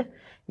award,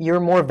 you're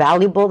more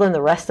valuable than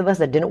the rest of us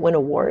that didn't win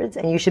awards,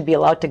 and you should be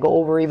allowed to go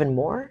over even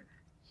more.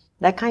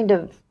 That kind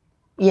of,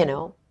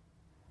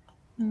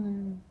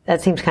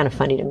 that seems kind of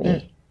funny to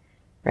me,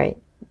 right?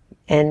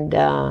 And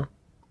I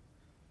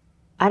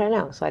don't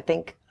know. So I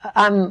think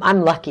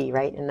I'm lucky,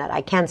 right, in that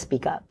I can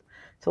speak up.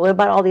 So what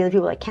about all the other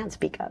people that can't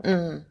speak up,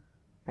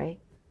 right?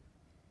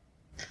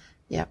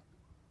 Yeah.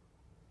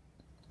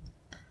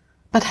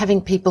 But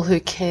having people who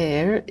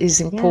care is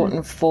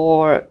important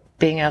for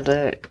being able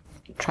to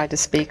try to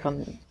speak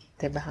on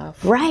their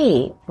behalf.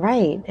 Right.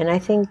 And I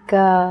think,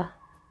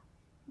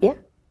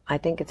 I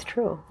think it's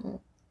true.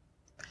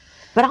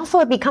 But also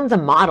it becomes a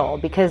model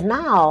because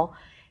now,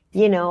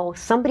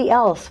 somebody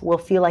else will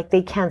feel like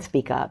they can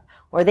speak up,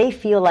 or they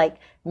feel like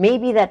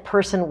maybe that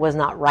person was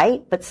not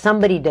right, but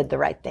somebody did the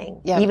right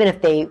thing. Yep. Even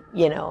if they,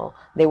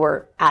 they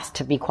were asked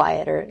to be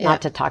quiet or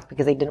not to talk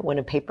because they didn't win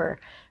a paper,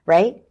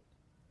 right?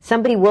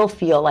 Somebody will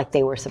feel like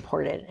they were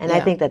supported. And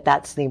I think that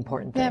that's the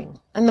important thing.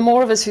 And the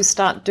more of us who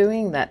start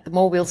doing that, the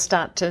more we'll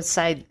start to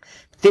say,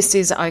 this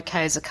is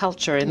okay as a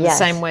culture in the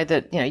same way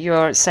that,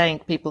 you're saying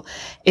to people,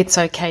 it's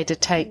okay to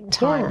take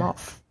time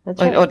off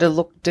or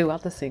to do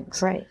other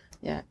things. Right.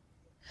 Yeah.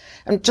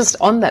 And just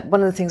on that,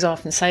 one of the things I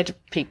often say to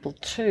people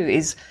too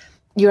is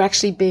you're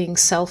actually being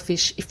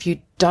selfish if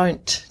you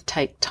don't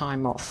take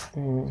time off,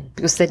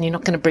 because then you're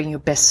not going to bring your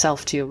best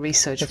self to your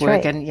research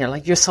work, and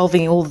you're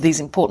solving all of these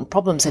important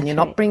problems, and you're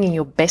not bringing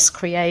your best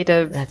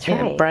creative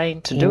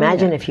brain to do it.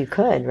 Imagine if you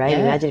could, right?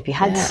 Imagine if you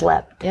had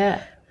slept,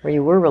 or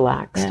you were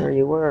relaxed, or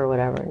you were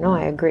whatever. No,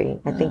 I agree.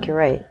 I think you're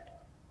right.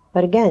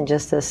 But again,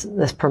 just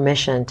this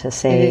permission to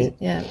say,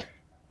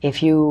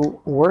 if you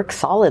work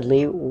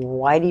solidly,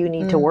 why do you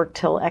need to work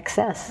till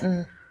excess?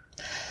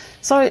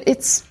 So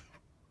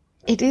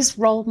it is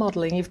role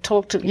modeling. You've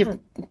talked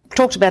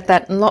about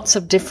that in lots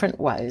of different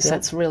ways.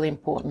 That's really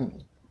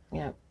important.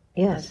 Yeah.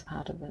 Yes. That's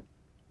part of it.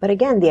 But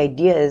again, the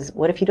idea is,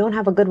 what if you don't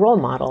have a good role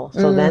model?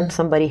 So then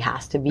somebody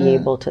has to be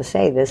able to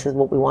say, this is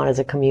what we want as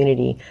a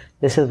community.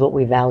 This is what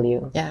we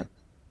value. Yeah.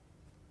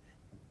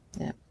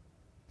 Yeah.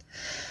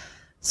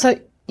 So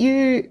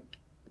you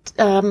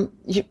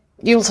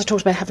also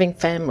talked about having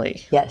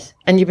family. Yes.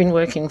 And you've been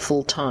working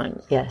full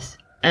time. Yes.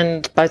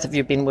 And both of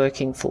you have been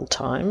working full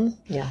time.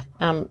 Yeah.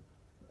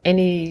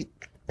 Any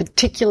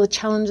particular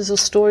challenges or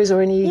stories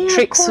or any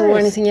tricks or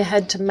anything you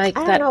had to make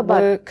that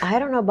work? I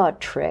don't know about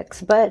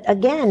tricks, but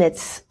again,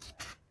 it's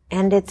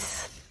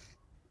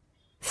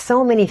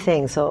so many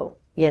things. So,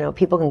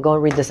 people can go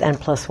and read this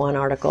N+1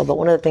 article, but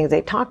one of the things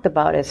they talked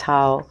about is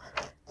how,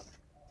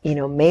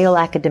 male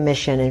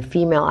academician and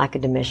female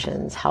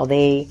academicians, how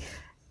they,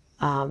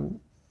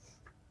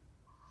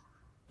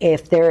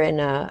 if they're in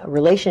a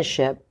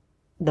relationship,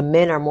 the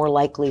men are more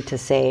likely to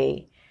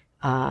say,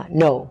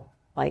 no.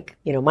 Like,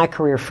 my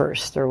career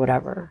first or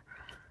whatever.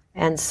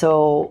 And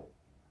so.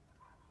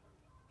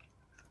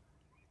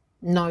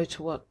 No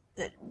to what?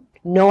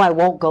 No, I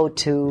won't go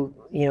to,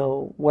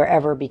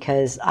 wherever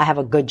because I have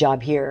a good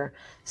job here.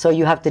 So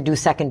you have to do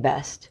second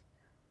best.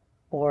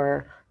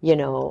 Or,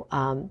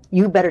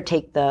 you better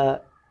take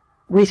the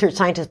research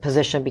scientist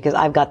position because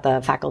I've got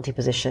the faculty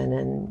position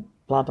and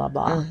blah, blah,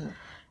 blah.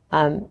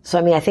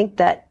 So, I think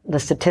that the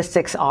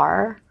statistics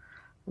are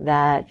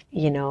that,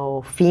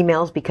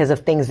 females, because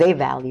of things they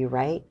value,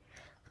 right,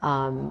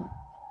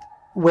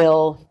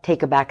 will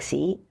take a back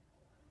seat.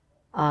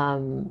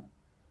 And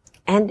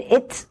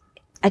it's,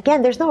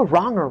 again, there's no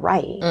wrong or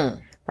right,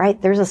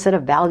 right? There's a set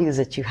of values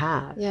that you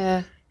have.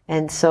 Yeah.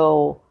 And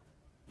so,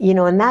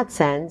 in that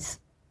sense,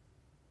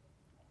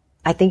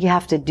 I think you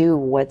have to do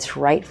what's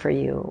right for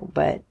you.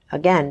 But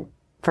again,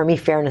 for me,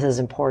 fairness is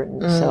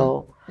important.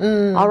 So,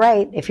 all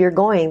right, if you're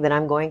going, then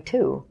I'm going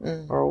too.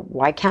 Or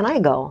why can't I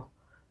go?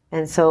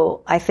 And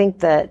so I think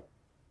that,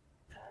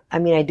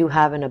 I do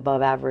have an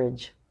above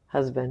average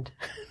husband,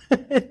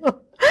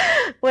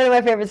 One of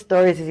my favorite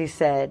stories is he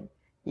said,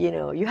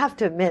 you have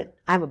to admit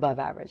I'm above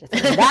average. I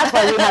said, and that's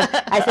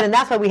why and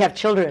that's why we have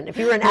children. If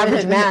you were an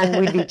average man,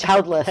 we'd be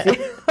childless.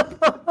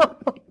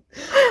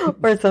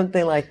 Or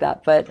something like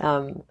that. But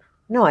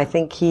no, I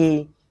think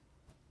he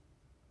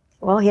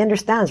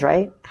understands,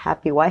 right?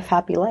 Happy wife,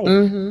 happy life.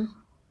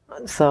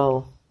 Mm-hmm.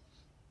 So.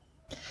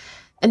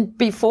 And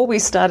before we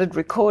started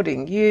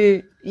recording,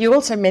 you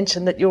also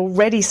mentioned that you're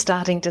already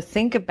starting to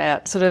think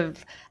about sort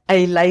of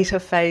a later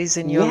phase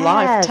in your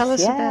life. Tell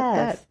us about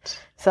that.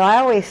 So I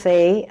always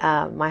say,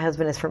 my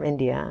husband is from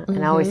India,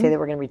 and I always say that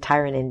we're going to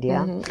retire in India.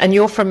 Mm-hmm. And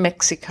you're from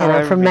Mexico. And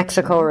I'm from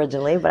Mexico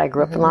originally, but I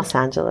grew up in Los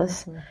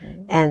Angeles.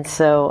 Mm-hmm. And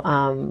so,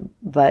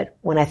 but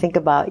when I think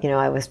about,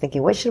 I was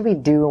thinking, what should we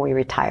do when we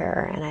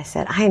retire? And I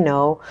said, I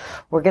know,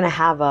 we're going to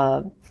have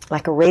a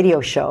radio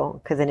show,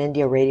 because in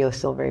India radio is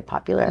still very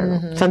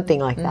popular,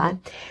 something like that,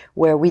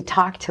 where we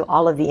talk to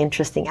all of the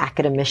interesting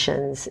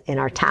academicians in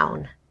our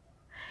town.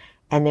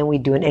 And then we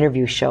do an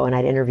interview show, and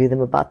I'd interview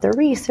them about their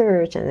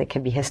research, and it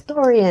can be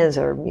historians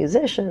or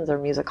musicians or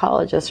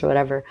musicologists or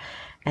whatever.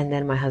 And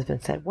then my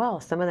husband said, well,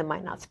 some of them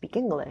might not speak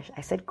English.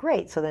 I said,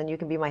 great, so then you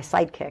can be my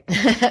sidekick,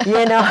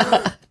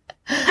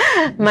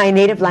 my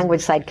native language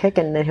sidekick,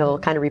 and then he'll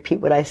kind of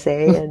repeat what I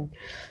say. And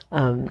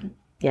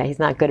he's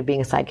not good at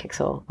being a sidekick,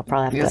 so I'll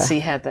probably have to see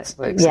how that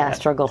works. Yeah,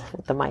 struggle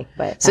with the mic.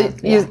 But so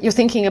you're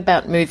thinking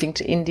about moving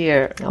to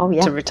India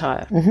to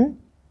retire?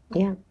 Mm-hmm.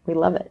 Yeah, we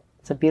love it.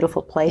 It's a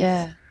beautiful place.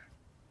 Yeah.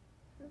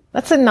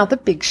 That's another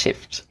big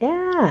shift.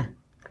 Yeah.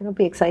 It'll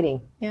be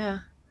exciting. Yeah.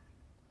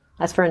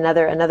 That's for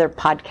another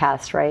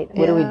podcast, right?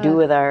 What do we do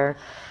with our,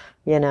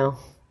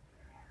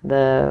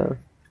 the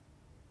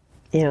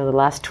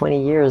last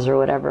 20 years or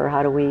whatever?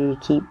 How do we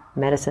keep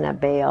medicine at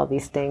bay, all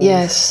these things?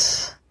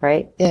 Yes.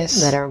 Right?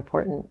 Yes. That are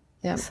important.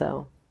 Yeah.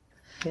 So,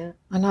 yeah.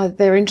 I know,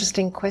 they're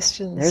interesting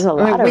questions. There's a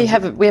lot we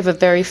have a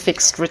very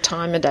fixed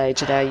retirement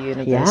age at our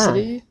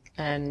university.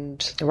 Yeah.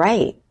 And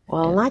right.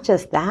 Well, not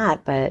just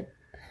that, but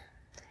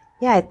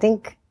yeah, I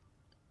think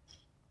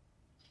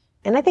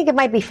it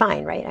might be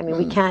fine, right? I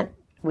mean,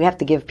 we have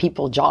to give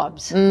people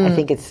jobs. I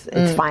think it's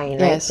fine,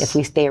 right? Yes. If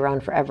we stay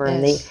around forever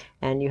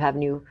and you have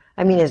new,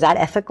 I mean, is that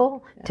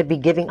ethical to be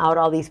giving out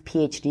all these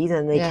PhDs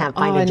and they can't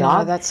find a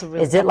job? That's a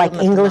real Is it like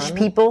English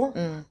people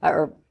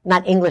or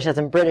not English as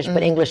in British,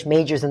 but English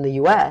majors in the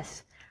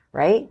US,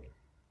 right?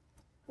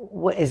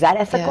 Is that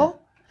ethical?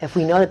 Yeah. If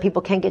we know that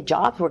people can't get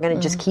jobs, we're going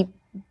to just keep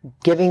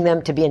giving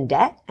them to be in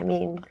debt? I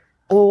mean,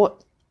 or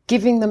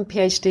giving them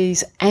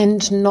PhDs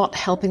and not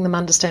helping them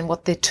understand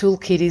what their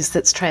toolkit is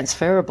that's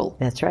transferable.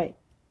 That's right.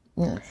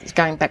 Yeah, it's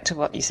going back to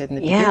what you said in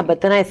the beginning. Yeah, but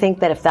then I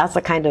think that if that's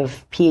the kind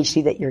of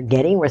PhD that you're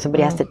getting, where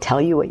somebody has to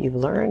tell you what you've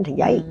learned,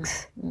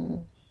 yikes.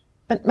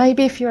 But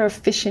maybe if you're a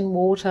fish in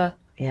water.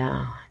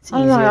 Yeah, it's easier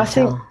I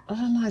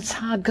don't know, it's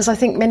hard, because I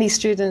think many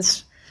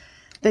students,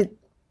 they're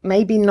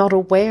maybe not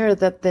aware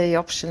that the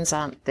options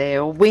aren't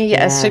there. Or we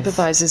as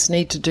supervisors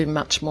need to do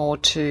much more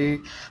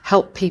to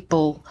help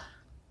people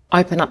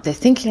open up their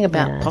thinking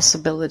about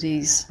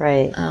possibilities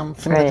from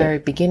the very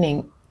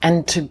beginning,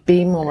 and to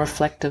be more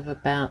reflective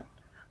about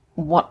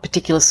what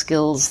particular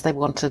skills they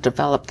want to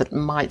develop that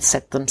might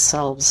set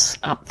themselves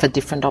up for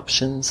different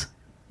options.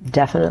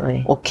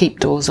 Definitely. Or keep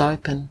doors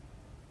open.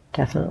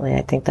 Definitely.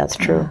 I think that's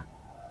true.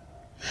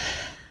 Yeah.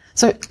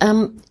 So,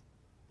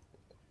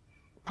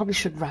 probably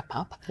should wrap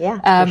up.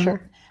 Yeah, for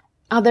sure.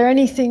 Are there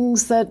any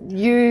things that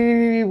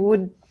you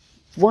would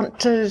want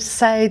to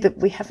say that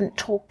we haven't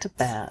talked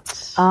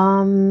about?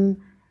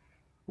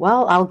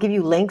 Well, I'll give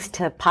you links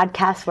to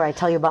podcasts where I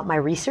tell you about my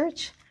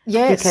research.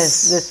 Yes.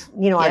 Because this,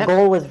 our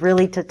goal was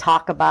really to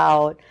talk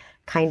about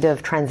kind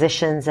of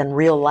transitions and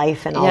real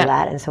life and all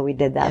that. And so we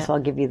did that. So I'll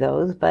give you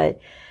those. But,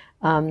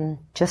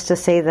 just to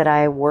say that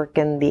I work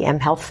in the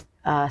mHealth,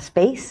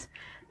 space,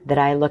 that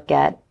I look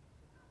at,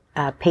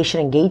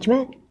 patient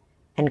engagement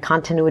and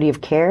continuity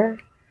of care,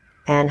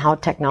 and how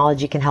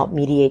technology can help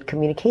mediate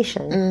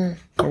communication.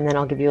 And then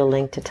I'll give you a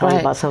link to tell you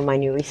about some of my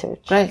new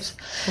research. Great.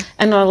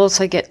 And I'll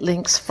also get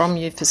links from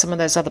you for some of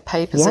those other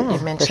papers that you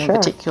mentioned, in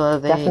particular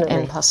the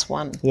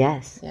N+1.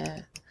 Yes.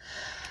 Yeah.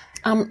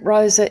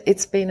 Rosa,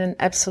 it's been an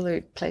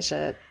absolute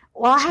pleasure.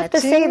 Well, I have to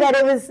say that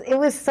it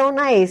was so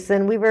nice,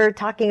 and we were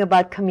talking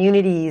about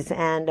communities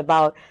and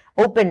about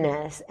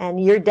openness, and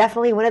you're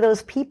definitely one of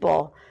those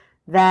people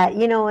that,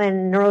 in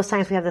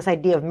neuroscience we have this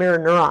idea of mirror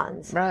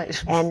neurons.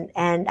 Right.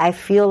 And I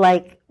feel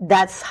like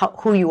that's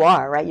who you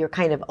are, right? You're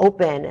kind of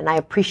open, and I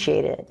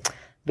appreciate it,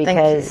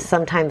 because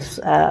sometimes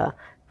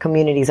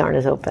communities aren't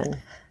as open.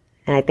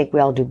 And I think we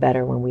all do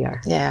better when we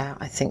are. Yeah,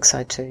 I think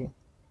so too.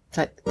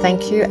 So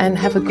thank you, and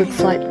have a good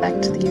flight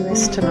back to the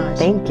US tonight.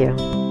 Thank you.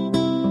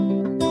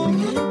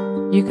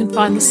 You can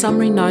find the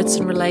summary notes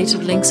and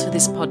related links for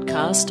this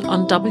podcast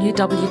on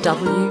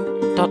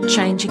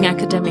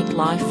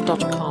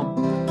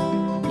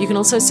www.changingacademiclife.com. You can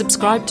also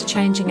subscribe to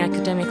Changing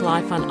Academic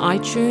Life on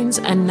iTunes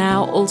and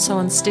now also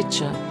on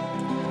Stitcher.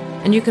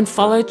 And you can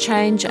follow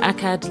Change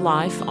Acad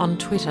Life on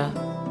Twitter.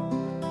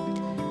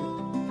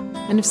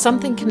 And if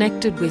something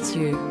connected with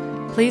you,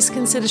 please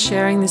consider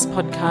sharing this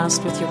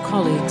podcast with your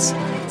colleagues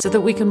so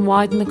that we can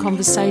widen the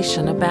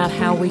conversation about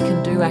how we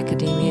can do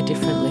academia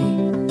differently.